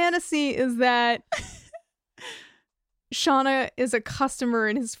 Jeff's fantasy is that Shauna is a customer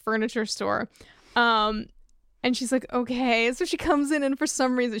in his furniture store. And she's like, okay. So she comes in, and for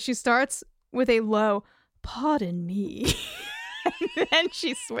some reason she starts with a low, "Pardon me." And then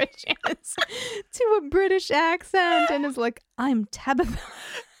she switches to a British accent and is like, "I'm Tabitha."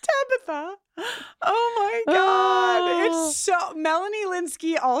 Tabitha. Oh my God. It's so Melanie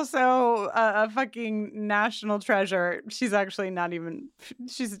Lynskey, also a fucking national treasure. She's actually not even,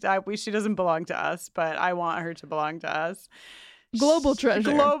 she doesn't belong to us, but I want her to belong to us. Global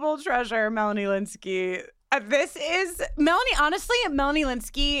treasure. Global treasure, Melanie Lynskey. Melanie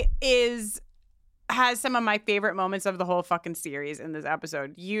Lynskey has some of my favorite moments of the whole fucking series in this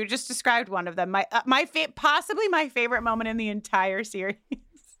episode. You just described one of them. Possibly my favorite moment in the entire series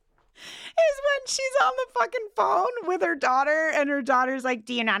when she's on the fucking phone with her daughter, and her daughter's like,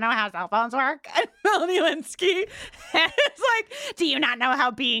 do you not know how cell phones work? And Melanie Lynskey is like, do you not know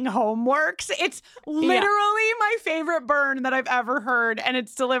how being home works? It's literally my favorite burn that I've ever heard, and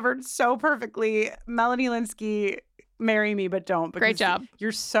it's delivered so perfectly. Melanie Lynskey, marry me, but don't. Great job.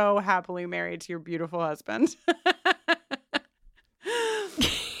 You're so happily married to your beautiful husband.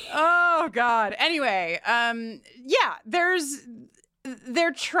 Oh, God. Anyway, yeah, they're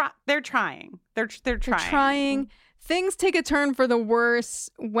trying. They're trying. Things take a turn for the worse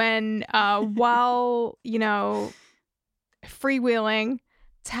when, while, freewheeling,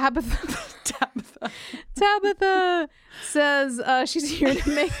 Tabitha says she's here to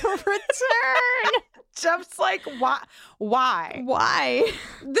make a return. Just like, why?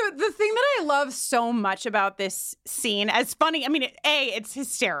 The thing that I love so much about this scene, as funny, I mean, it's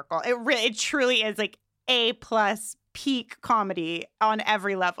hysterical. It truly is like A+ peak comedy on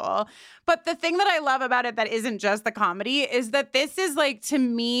every level. But the thing that I love about it that isn't just the comedy is that this is like, to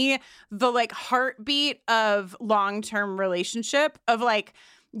me, the like heartbeat of long-term relationship of like,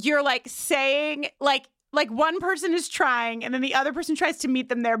 you're like saying like one person is trying and then the other person tries to meet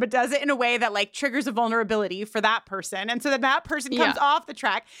them there, but does it in a way that like triggers a vulnerability for that person. And so then that person comes off the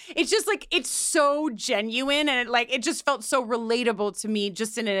track. It's just like, it's so genuine. And it just felt so relatable to me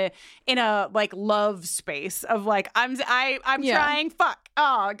just in a like love space of like, I'm trying, fuck.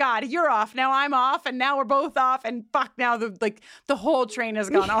 Oh God, you're off. Now I'm off. And now we're both off. And fuck, now the whole train has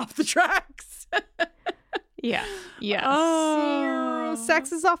gone off the tracks. Yeah. Yes. Oh.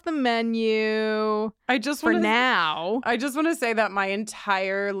 Sex is off the menu. I just want to say that my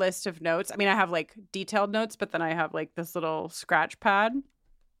entire list of notes, I mean, I have like detailed notes, but then I have like this little scratch pad.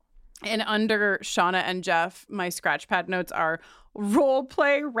 And under Shauna and Jeff, my scratch pad notes are role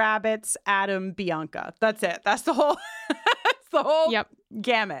play, rabbits, Adam, Bianca. That's it. That's the whole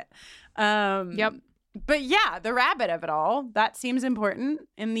gamut. But yeah, the rabbit of it all, that seems important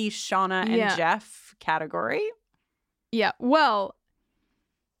in the Shauna and Jeff category. Yeah. Well,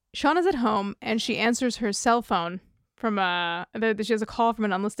 Shauna's at home and she answers her cell phone from she has a call from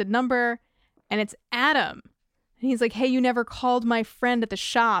an unlisted number, and it's Adam. And he's like, hey, you never called my friend at the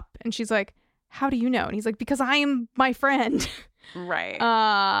shop. And she's like, how do you know? And he's like, because I am my friend. Right.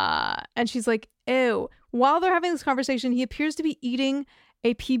 And she's like, ew. While they're having this conversation, he appears to be eating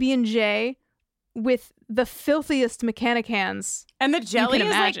a PB&J with the filthiest mechanic hands, and the jelly is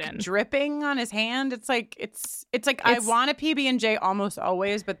like dripping on his hand. It's like I want a PB&J almost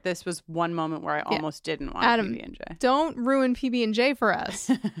always, but this was one moment where I almost didn't want a PB&J. Don't ruin PB&J for us.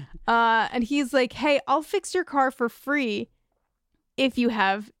 And he's like, hey, I'll fix your car for free if you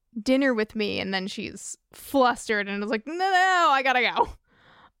have dinner with me. And then she's flustered and is like, no, I gotta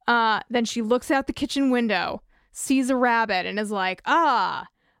go. Then she looks out the kitchen window, sees a rabbit, and is like,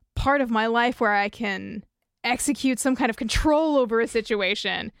 part of my life where I can execute some kind of control over a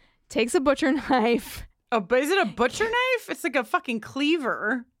situation. Takes a butcher knife. Oh, but is it a butcher knife? It's like a fucking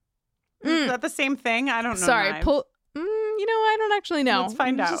cleaver. Is that the same thing? I don't know. Sorry, I don't actually know. Let's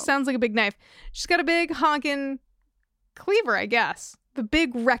find out. It just sounds like a big knife. She's got a big honking cleaver, I guess. The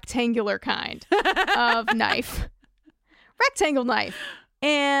big rectangular kind of knife. Rectangle knife.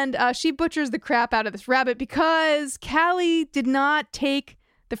 And she butchers the crap out of this rabbit because Callie did not take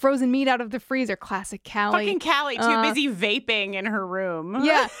the frozen meat out of the freezer. Classic Callie. Fucking Callie, too busy vaping in her room.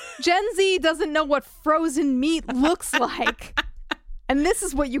 Yeah. Gen Z doesn't know what frozen meat looks like. And this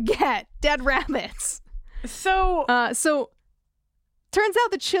is what you get. Dead rabbits. So turns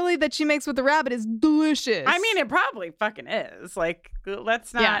out the chili that she makes with the rabbit is delicious. I mean, it probably fucking is. Like,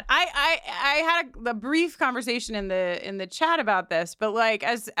 let's not. Yeah. I had a brief conversation in the chat about this, but like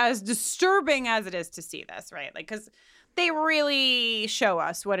as disturbing as it is to see this, right? Like, because they really show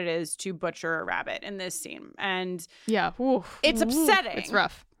us what it is to butcher a rabbit in this scene. And it's upsetting. It's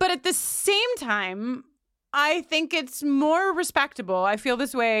rough. But at the same time, I think it's more respectable. I feel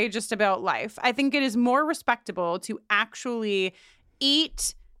this way just about life. I think it is more respectable to actually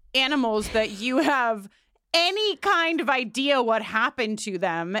eat animals that you have any kind of idea what happened to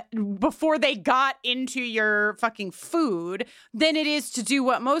them before they got into your fucking food than it is to do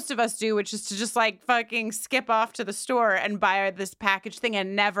what most of us do, which is to just like fucking skip off to the store and buy this packaged thing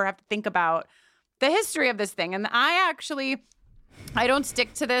and never have to think about the history of this thing. And I don't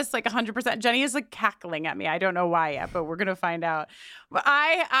stick to this like 100%. Jenny is like cackling at me. I don't know why yet, but we're going to find out. But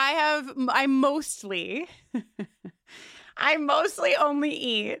I mostly only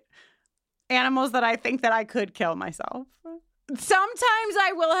eat animals that I think that I could kill myself. Sometimes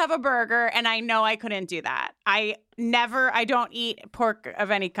I will have a burger and I know I couldn't do that. I don't eat pork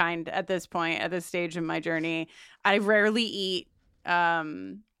of any kind at this point, at this stage in my journey. I rarely eat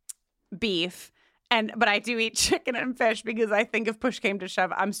beef. But I do eat chicken and fish because I think if push came to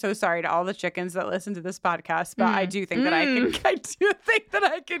shove, I'm so sorry to all the chickens that listen to this podcast, but I do think that I do think that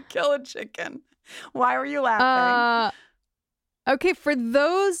I could kill a chicken. Why were you laughing? Okay, for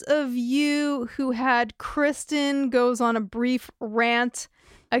those of you who had Kristen goes on a brief rant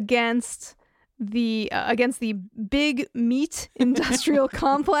against the big meat industrial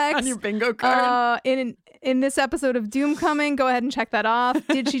complex On your bingo card. In this episode of Doom Coming, go ahead and check that off.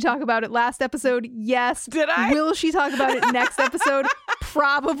 Did she talk about it last episode? Yes. Did I? Will she talk about it next episode?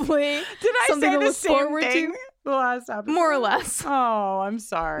 Probably. Did I Something say to the look same forward thing to. the last episode? More or less. Oh, I'm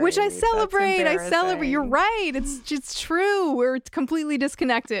sorry. Which I That's celebrate. You're embarrassing. right. It's true. We're completely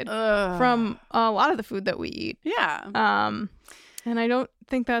disconnected from a lot of the food that we eat. Yeah. And I don't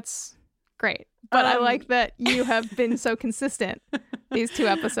think that's great. But I like that you have been so consistent these 2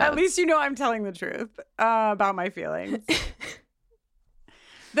 episodes. At least you know I'm telling the truth about my feelings.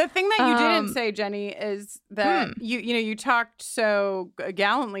 The thing that you didn't say, Jenny, is that you talked so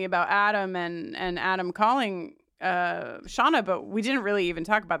gallantly about Adam and Adam calling Shauna, but we didn't really even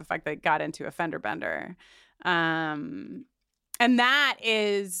talk about the fact that it got into a fender bender. And that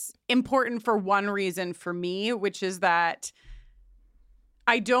is important for one reason for me, which is that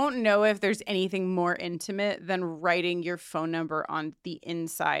I don't know if there's anything more intimate than writing your phone number on the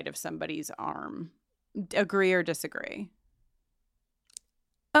inside of somebody's arm. Agree or disagree?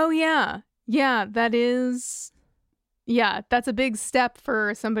 Oh, yeah. Yeah, that is. Yeah, that's a big step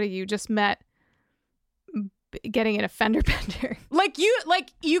for somebody you just met getting in a fender bender. Like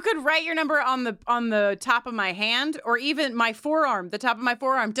you could write your number on the top of my hand, or even my forearm. The top of my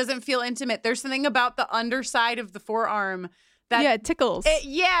forearm doesn't feel intimate. There's something about the underside of the forearm that it tickles.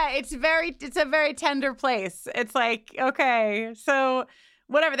 It's a very tender place. It's like, okay, so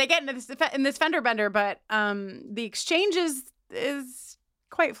whatever, they get in this fender bender, but the exchange is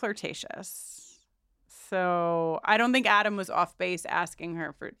quite flirtatious. So I don't think Adam was off base asking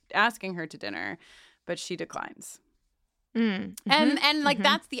her to dinner, but she declines. And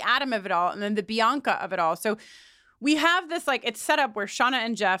that's the Adam of it all, and then the Bianca of it all. So we have this, like, it's set up where Shauna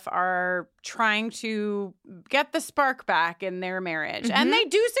and Jeff are trying to get the spark back in their marriage. And they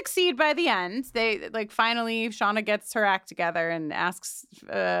do succeed by the end. They, like, finally, Shauna gets her act together and asks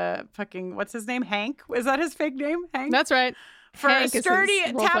what's his name? Hank? Is that his fake name? Hank? That's right. For Hank a sturdy,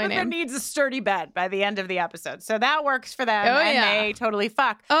 Tabitha name. needs a sturdy bed by the end of the episode. So that works for them, they totally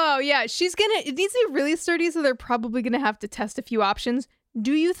fuck. Oh, yeah. It needs to be really sturdy, so they're probably going to have to test a few options.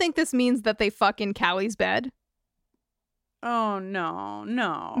 Do you think this means that they fuck in Callie's bed? Oh,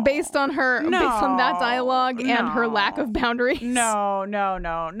 no. Based on that dialogue and her lack of boundaries? No.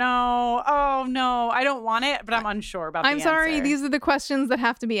 Oh, no. I don't want it, but I'm unsure about the I'm sorry. answer. These are the questions that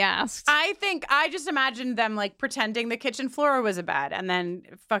have to be asked. I just imagined them, like, pretending the kitchen floor was a bed and then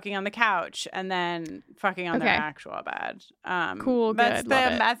fucking on the couch and then fucking on their actual bed. Cool, good.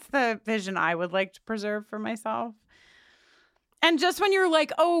 Love it. That's the vision I would like to preserve for myself. And just when you're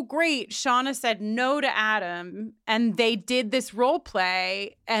like, oh, great, Shauna said no to Adam, and they did this role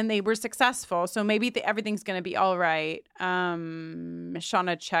play, and they were successful, so maybe everything's going to be all right.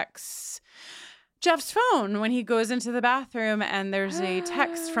 Shauna checks Jeff's phone when he goes into the bathroom, and there's a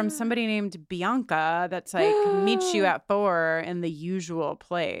text from somebody named Bianca that's like, meet you at 4 in the usual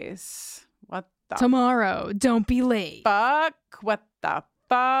place. What the Tomorrow, don't be late. fuck? What the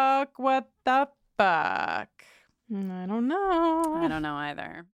fuck? What the fuck? I don't know. I don't know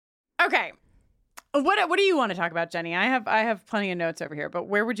either. Okay. What do you want to talk about, Jenny? I have plenty of notes over here, but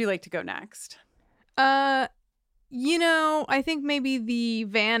where would you like to go next? I think maybe the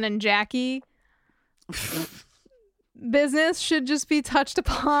Van and Jackie business should just be touched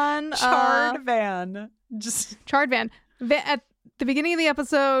upon. Charred Van. Charred Van. At the beginning of the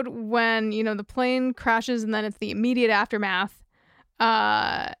episode, when, the plane crashes and then it's the immediate aftermath,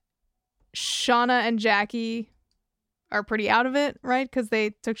 Shauna and Jackie are pretty out of it, right? Because they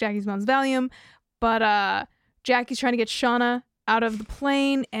took Jackie's mom's Valium. But Jackie's trying to get Shauna out of the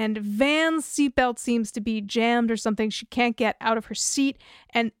plane, and Van's seatbelt seems to be jammed or something. She can't get out of her seat,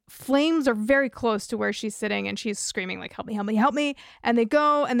 and flames are very close to where she's sitting, and she's screaming, like, help me, help me, help me. And they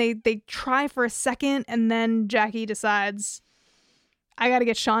go, and they try for a second, and then Jackie decides, I got to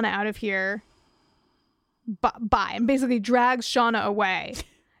get Shauna out of here. Bye. And basically drags Shauna away.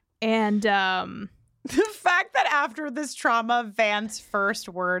 And the fact that after this trauma, Van's first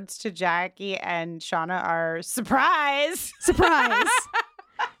words to Jackie and Shauna are surprise. Surprise.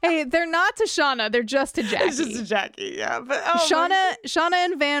 Hey, they're not to Shauna. They're just to Jackie. It's just to Jackie, yeah. But Shauna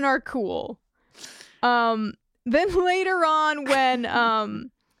and Van are cool. Then later on,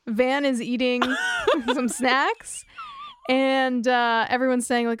 when Van is eating some snacks, And everyone's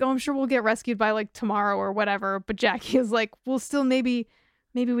saying like, oh, I'm sure we'll get rescued by like tomorrow or whatever. But Jackie is like, well, still maybe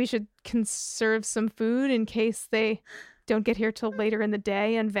we should conserve some food in case they don't get here till later in the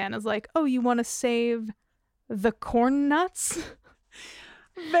day. And Vanna's like, oh, you want to save the corn nuts?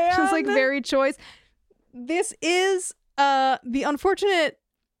 She's like very choice. This is the unfortunate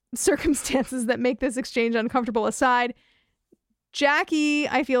circumstances that make this exchange uncomfortable aside. Jackie,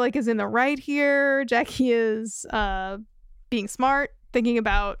 I feel like, is in the right here. Jackie is being smart, thinking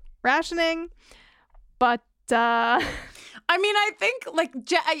about rationing. But I mean, I think like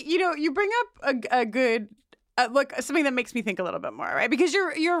you bring up a good look, something that makes me think a little bit more, right? Because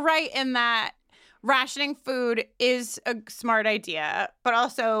you're right in that rationing food is a smart idea, but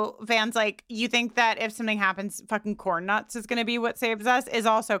also Van's like, you think that if something happens, fucking corn nuts is going to be what saves us, is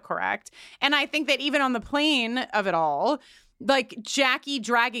also correct. And I think that even on the plane of it all, like Jackie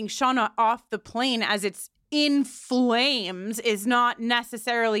dragging Shauna off the plane as it's in flames is not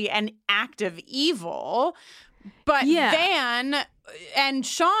necessarily an act of evil. But Van and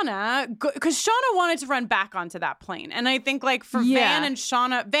Shauna, because Shauna wanted to run back onto that plane. And I think like for Van and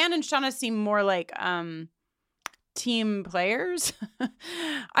Shauna seem more like team players.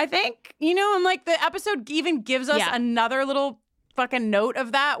 I think, and like the episode even gives us another little fucking note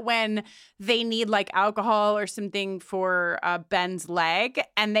of that when they need like alcohol or something for Ben's leg,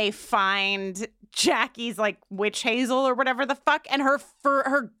 and they find Jackie's like witch hazel or whatever the fuck, and her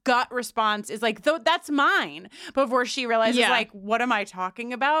gut response is like, that's mine, before she realizes like, what am I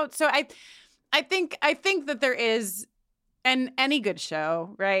talking about? So I think that there is, and any good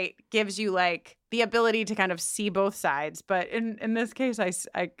show, right, gives you like the ability to kind of see both sides. But in this case,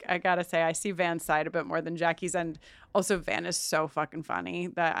 I gotta say, I see Van's side a bit more than Jackie's. And also Van is so fucking funny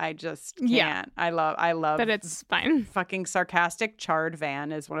that I just can't. Yeah. I love that. It's fine. Fucking sarcastic, charred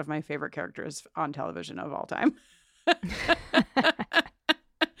Van is one of my favorite characters on television of all time.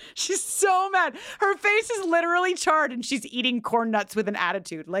 She's so mad. Her face is literally charred and she's eating corn nuts with an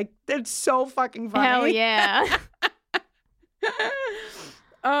attitude. Like, it's so fucking funny. Hell yeah.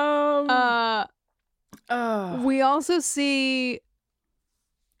 We also see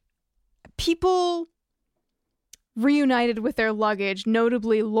people reunited with their luggage,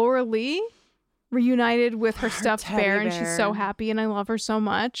 notably Laura Lee reunited with her stuffed bear, and she's so happy, and I love her so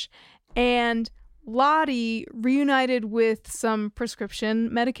much. And Lottie reunited with some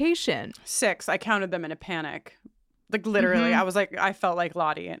prescription medication. 6. I counted them in a panic. Like, literally, I was like, I felt like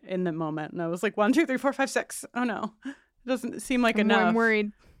Lottie in the moment, and I was like, 1, 2, 3, 4, 5, 6. Oh no, it doesn't seem like enough. I'm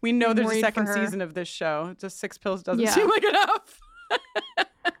worried. We know there's a second season of this show. Just 6 pills doesn't seem like enough.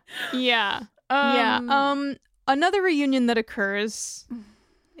 Another reunion that occurs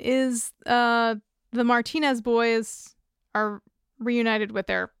is the Martinez boys are reunited with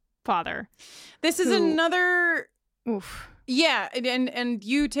their father. This is another. Oof. Yeah, and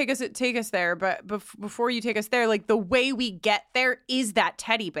you take us there, but before you take us there, like the way we get there is that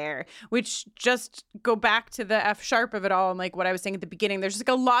teddy bear, which just go back to the F sharp of it all, and like what I was saying at the beginning, there's just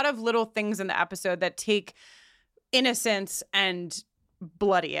like a lot of little things in the episode that take innocence and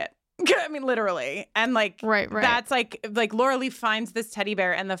bloody it. I mean, literally. And like, right. That's like Laura Lee finds this teddy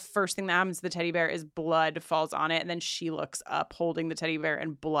bear, and the first thing that happens to the teddy bear is blood falls on it. And then she looks up holding the teddy bear,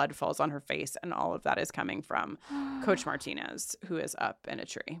 and blood falls on her face. And all of that is coming from Coach Martinez, who is up in a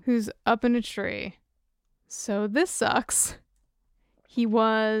tree. So this sucks. He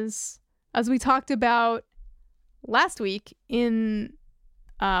was, as we talked about last week in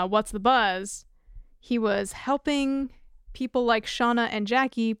What's the Buzz, he was helping people like Shauna and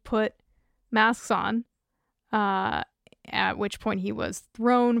Jackie put masks on, at which point he was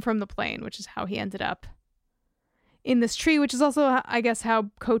thrown from the plane, which is how he ended up in this tree, which is also, I guess,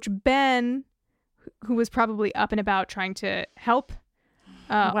 how Coach Ben, who was probably up and about trying to help,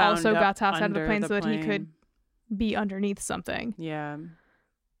 also got tossed out of the plane so that he could be underneath something. Yeah.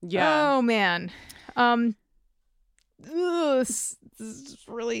 Oh, man. This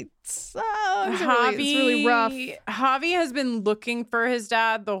really sucks. It's really rough. Javi has been looking for his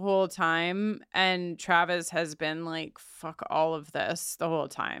dad the whole time, and Travis has been like, fuck all of this the whole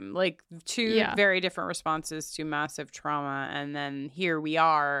time. Like, two very different responses to massive trauma, and then here we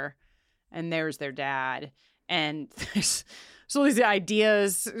are, and there's their dad, and there's all these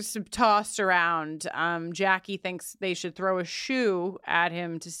ideas tossed around. Jackie thinks they should throw a shoe at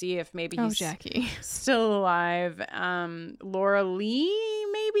him to see if maybe he's still alive. Laura Lee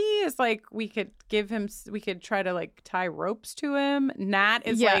maybe is like, we could try to like tie ropes to him. Nat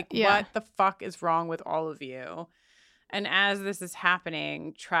is what the fuck is wrong with all of you? And as this is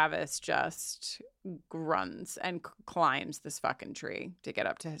happening, Travis just grunts and climbs this fucking tree to get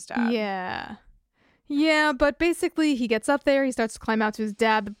up to his dad. Yeah, but basically he gets up there, he starts to climb out to his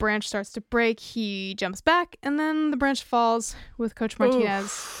dad, the branch starts to break, he jumps back, and then the branch falls with Coach Martinez.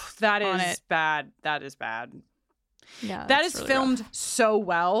 Oof, that on is it. bad. That is bad. Yeah, That that's is really filmed rough. so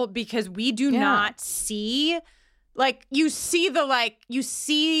well because we do Yeah. not see, like, you see the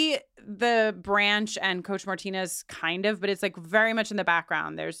branch and Coach Martinez kind of, but it's like very much in the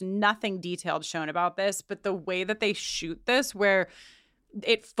background. There's nothing detailed shown about this, but the way that they shoot this, where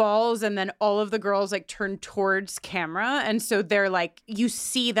it falls and then all of the girls like turn towards camera, and so they're like, you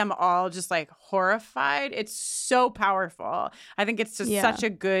see them all just like horrified. It's so powerful. I think it's just Yeah. such a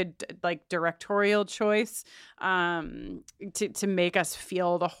good like directorial choice to make us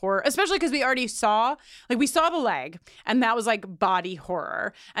feel the horror, especially because we already saw the leg, and that was like body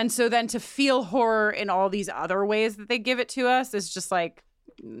horror, and so then to feel horror in all these other ways that they give it to us is just like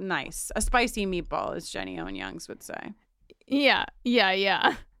nice. A spicy meatball, as Jenny Owen Youngs would say. Yeah.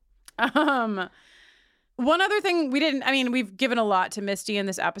 One other thing we've given a lot to Misty in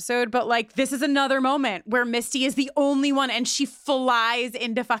this episode, but like this is another moment where Misty is the only one and she flies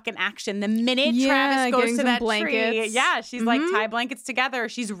into fucking action. The minute Travis goes getting to some that tree, blankets. yeah, she's like tie blankets together.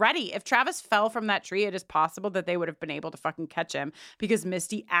 She's ready. If Travis fell from that tree, it is possible that they would have been able to fucking catch him because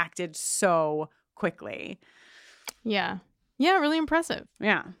Misty acted so quickly. Yeah, really impressive.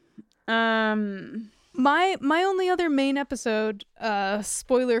 Yeah. My only other main episode,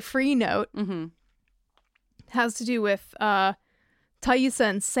 spoiler-free note, has to do with Taissa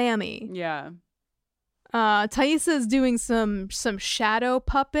and Sammy. Yeah. Taissa is doing some shadow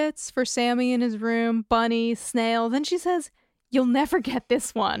puppets for Sammy in his room, bunny, snail. Then she says, "You'll never get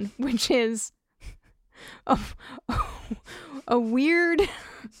this one," which is a weird...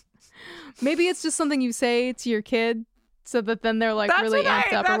 Maybe it's just something you say to your kid so that then they're like really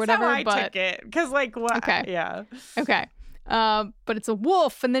amped up or whatever. That's how I took it. Because like what? Okay. Yeah. Okay. But it's a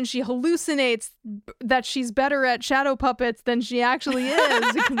wolf, and then she hallucinates that she's better at shadow puppets than she actually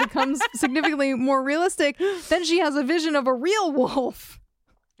is. It becomes significantly more realistic. Then she has a vision of a real wolf,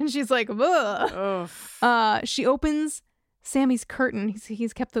 and she's like, ugh. She opens Sammy's curtain.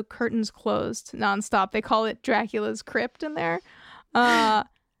 He's kept the curtains closed nonstop. They call it Dracula's crypt in there.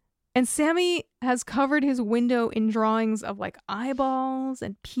 And Sammy has covered his window in drawings of like eyeballs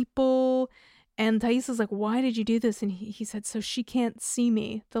and people. And Taissa's like, "Why did you do this?" And he said, "So she can't see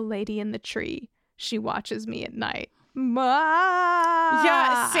me, the lady in the tree. She watches me at night."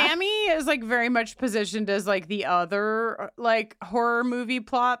 Yeah, Sammy is like very much positioned as like the other like horror movie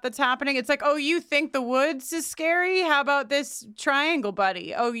plot that's happening. It's like, oh, you think the woods is scary? How about this triangle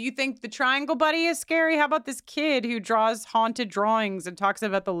buddy? Oh, you think the triangle buddy is scary? How about this kid who draws haunted drawings and talks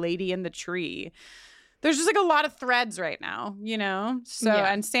about the lady in the tree? There's just like a lot of threads right now, you know? So,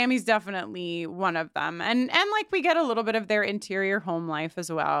 Yeah. And Sammy's definitely one of them. And like we get a little bit of their interior home life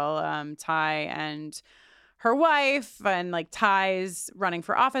as well. Ty and her wife, and like Ty's running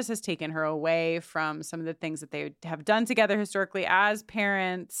for office has taken her away from some of the things that they have done together historically as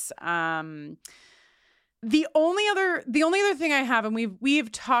parents. The only other thing I have, and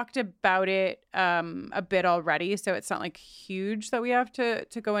we've talked about it a bit already, so it's not like huge that we have to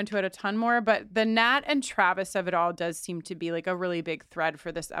go into it a ton more, but the Nat and Travis of it all does seem to be like a really big thread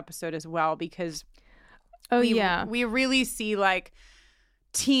for this episode as well, because we really see like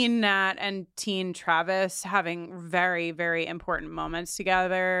teen Nat and teen Travis having very, very important moments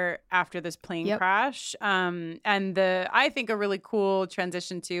together after this plane crash. And I think a really cool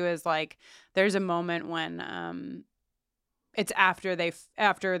transition too is like there's a moment when it's after they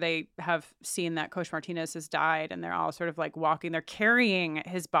have seen that Coach Martinez has died, and they're all sort of like walking, they're carrying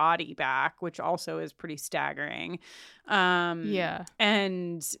his body back, which also is pretty staggering.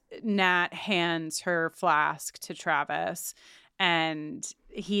 And Nat hands her flask to Travis, and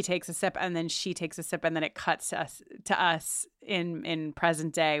he takes a sip, and then she takes a sip, and then it cuts to us in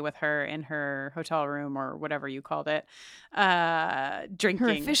present day with her in her hotel room or whatever you called it, drinking. Her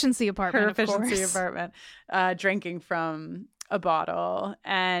efficiency apartment, Drinking from a bottle.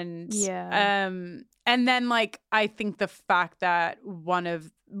 And and then like I think the fact that one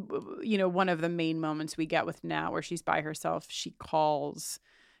of the main moments we get with Nat where she's by herself,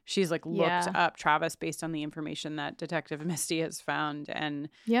 she's like looked up Travis based on the information that Detective Misty has found, and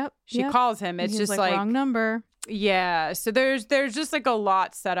she calls him. It's just like wrong number. Yeah, so there's just like a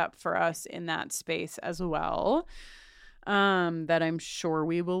lot set up for us in that space as well, that I'm sure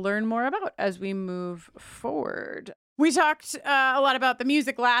we will learn more about as we move forward. We talked a lot about the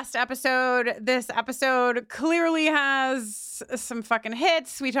music last episode. This episode clearly has some fucking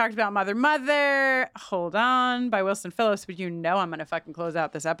hits. We talked about Mother Mother, Hold On by Wilson Phillips, but I'm going to fucking close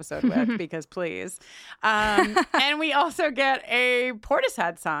out this episode with, because please. And we also get a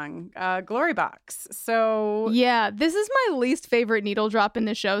Portishead song, Glory Box. So yeah, this is my least favorite needle drop in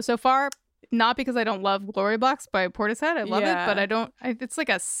the show so far. Not because I don't love Glory Box by Portishead. I love it, but it's like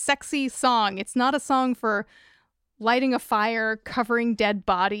a sexy song. It's not a song for lighting a fire, covering dead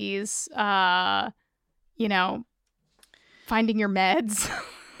bodies, finding your meds.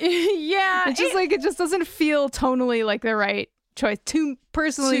 Yeah. It just doesn't feel tonally like the right choice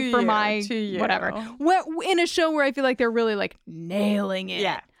whatever. In a show where I feel like they're really like nailing it.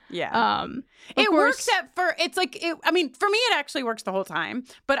 Yeah. Yeah. For me, it actually works the whole time,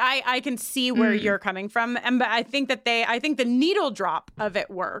 but I can see where you're coming from. But I think the needle drop of it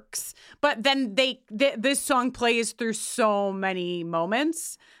works, but then this song plays through so many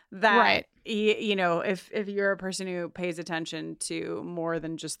moments that, right. If you're a person who pays attention to more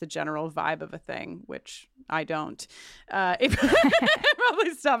than just the general vibe of a thing, which I don't, it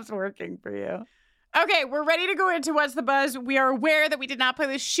probably stops working for you. Okay, we're ready to go into What's the Buzz. We are aware that we did not play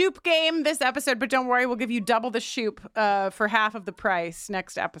the Shoop game this episode, but don't worry, we'll give you double the Shoop for half of the price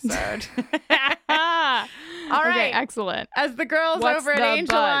next episode. All right. Okay, excellent. As the girls What's over at the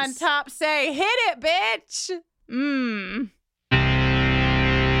Angel buzz? on Top say, hit it, bitch!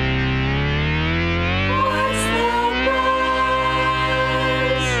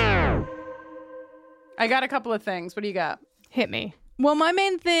 I got a couple of things. What do you got? Hit me. Well, my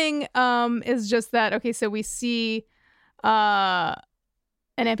main thing is just that, okay, so we see an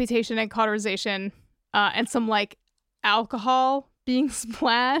amputation and cauterization and some like alcohol being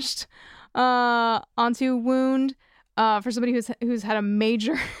splashed onto a wound for somebody who's had a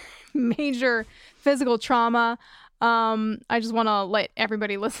major physical trauma. I just want to let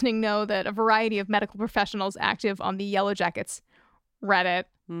everybody listening know that a variety of medical professionals active on the Yellow Jackets Reddit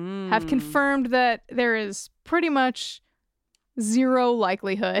have confirmed that there is pretty much zero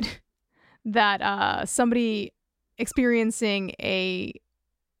likelihood that somebody experiencing a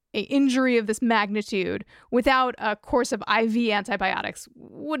injury of this magnitude without a course of IV antibiotics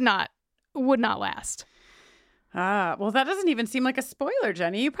would not last. Well, that doesn't even seem like a spoiler,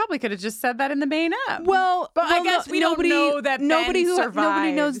 Jenny. You probably could have just said that in the main up. But I guess we don't know that nobody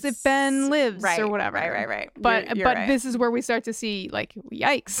survives. knows that Ben lives or whatever. Right. But You're right. This is where we start to see, like,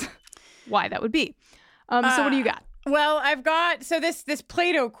 yikes, why that would be. So what do you got? Well, I've got this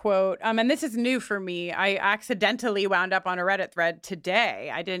Plato quote, and this is new for me. I accidentally wound up on a Reddit thread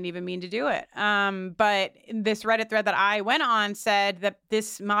today. I didn't even mean to do it. But this Reddit thread that I went on said that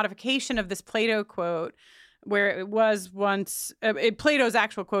this modification of this Plato quote, where it was once Plato's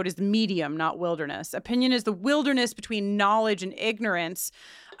actual quote is medium, not wilderness. Opinion is the wilderness between knowledge and ignorance.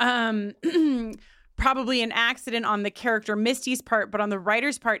 Probably an accident on the character Misty's part, but on the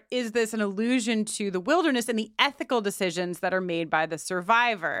writer's part, is this an allusion to the wilderness and the ethical decisions that are made by the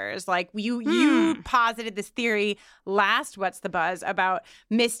survivors? Like you posited this theory last What's the Buzz about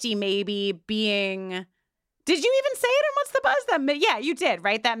Misty maybe being... Did you even say it in What's the Buzz? Yeah, you did,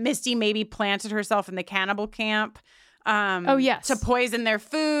 right? That Misty maybe planted herself in the cannibal camp. Yes. To poison their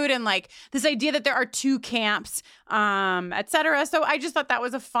food, and like this idea that there are two camps, etc. So I just thought that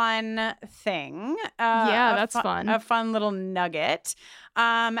was a fun thing. That's fun. A fun little nugget.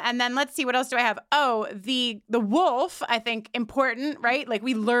 And then let's see, what else do I have? Oh, the wolf, I think important, right? Like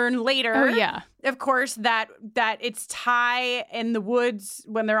we learn later. Oh yeah. Of course, that it's Ty in the woods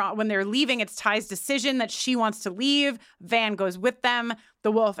when they're leaving. It's Ty's decision that she wants to leave. Van goes with them.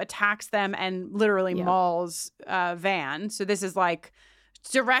 The wolf attacks them and literally mauls Van. So this is like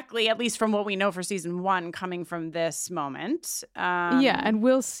directly, at least from what we know for season 1, coming from this moment. And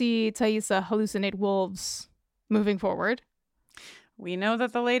we'll see Thaisa hallucinate wolves moving forward. We know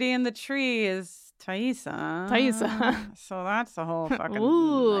that the lady in the tree is Thaisa. So that's the whole fucking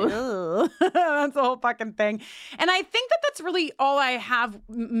that's the whole fucking thing. And I think that that's really all I have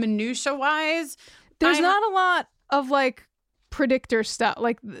minutia wise. There's not a lot of like predictor stuff.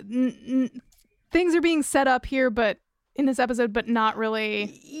 Like things are being set up here, but in this episode, but not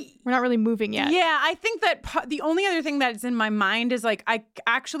really. We're not really moving yet. Yeah, I think that the only other thing that's in my mind is like I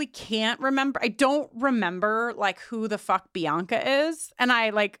actually can't remember. I don't remember like who the fuck Bianca is, and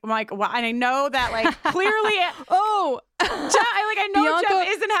I'm like, well, and I know that like clearly. I know Bianca, Jeff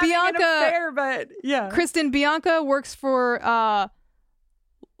isn't having an affair, but yeah, Kristen, Bianca works for.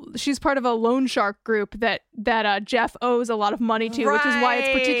 She's part of a loan shark group that Jeff owes a lot of money to, which is why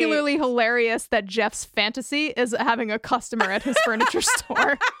it's particularly hilarious that Jeff's fantasy is having a customer at his furniture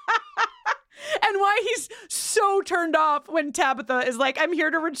store. And why he's so turned off when Tabitha is like, I'm here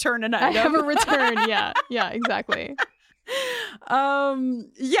to return an item. I have a return. Yeah, exactly.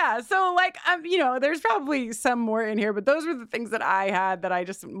 So like, there's probably some more in here, but those were the things that I had that I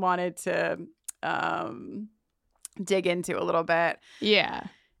just wanted to dig into a little bit. Yeah.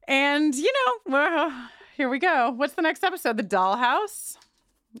 And, well, here we go. What's the next episode? The Dollhouse?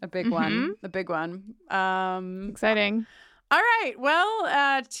 A big one. The big one. Exciting. All right.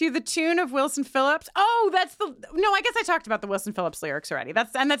 Well, to the tune of Wilson Phillips. Oh, I guess I talked about the Wilson Phillips lyrics already.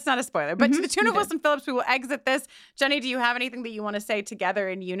 That's not a spoiler. But to the tune of Wilson Phillips, we will exit this. Jenny, do you have anything that you want to say together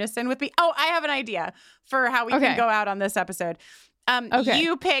in unison with me? Oh, I have an idea for how we can go out on this episode.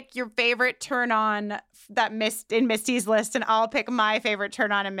 You pick your favorite turn on that in Misty's list, and I'll pick my favorite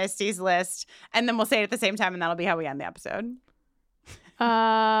turn on in Misty's list, and then we'll say it at the same time, and that'll be how we end the episode.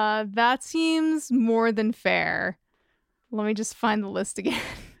 That seems more than fair. Let me just find the list again.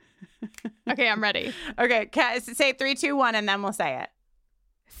 Okay, I'm ready. Okay, say 3, 2, 1, and then we'll say it.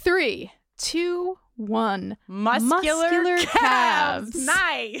 3, 2, 1. Muscular calves.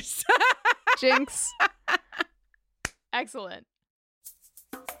 Nice. Jinx. Excellent.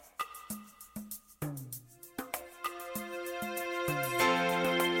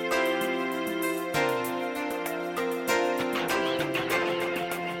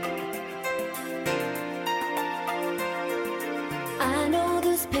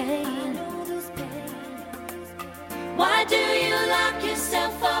 Why do you lock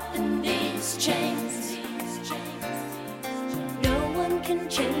yourself up in these chains? No one can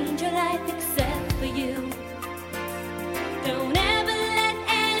change your life except for you. Don't ever let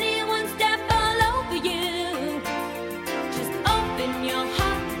anyone step all over you. Just open your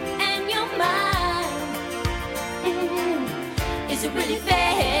heart and your mind. Is it really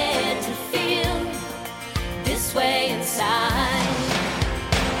fair to feel this way inside?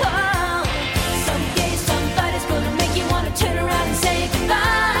 Turn around and say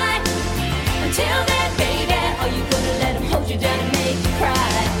goodbye. Until then, baby, are you gonna let him hold you down and make you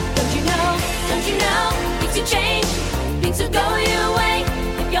cry? Don't you know, things will change, things will go your way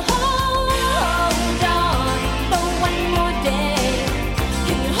if you hold on for one more day.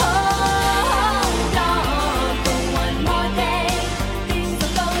 Can you hold on for one more day? Things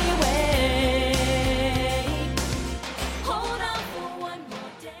will go your way. Hold on for one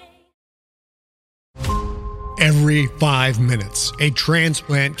more day. Every 5 minutes, a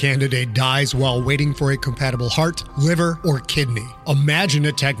transplant candidate dies while waiting for a compatible heart, liver, or kidney. Imagine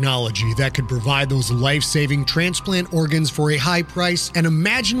a technology that could provide those life-saving transplant organs for a high price, and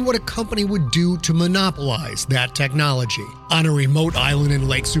imagine what a company would do to monopolize that technology. On a remote island in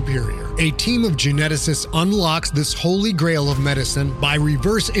Lake Superior, a team of geneticists unlocks this holy grail of medicine by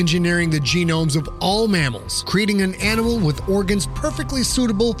reverse engineering the genomes of all mammals, creating an animal with organs perfectly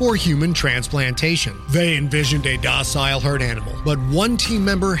suitable for human transplantation. They envisioned a docile herd animal, but one team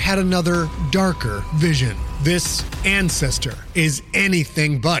member had another, darker vision. This ancestor is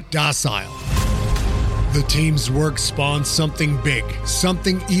anything but docile. The team's work spawns something big,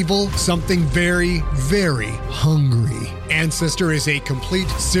 something evil, something very, very hungry. Ancestor is a complete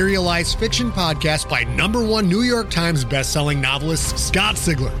serialized fiction podcast by #1 New York Times bestselling novelist Scott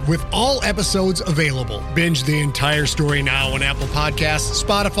Sigler, with all episodes available. Binge the entire story now on Apple Podcasts,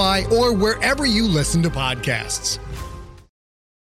 Spotify, or wherever you listen to podcasts.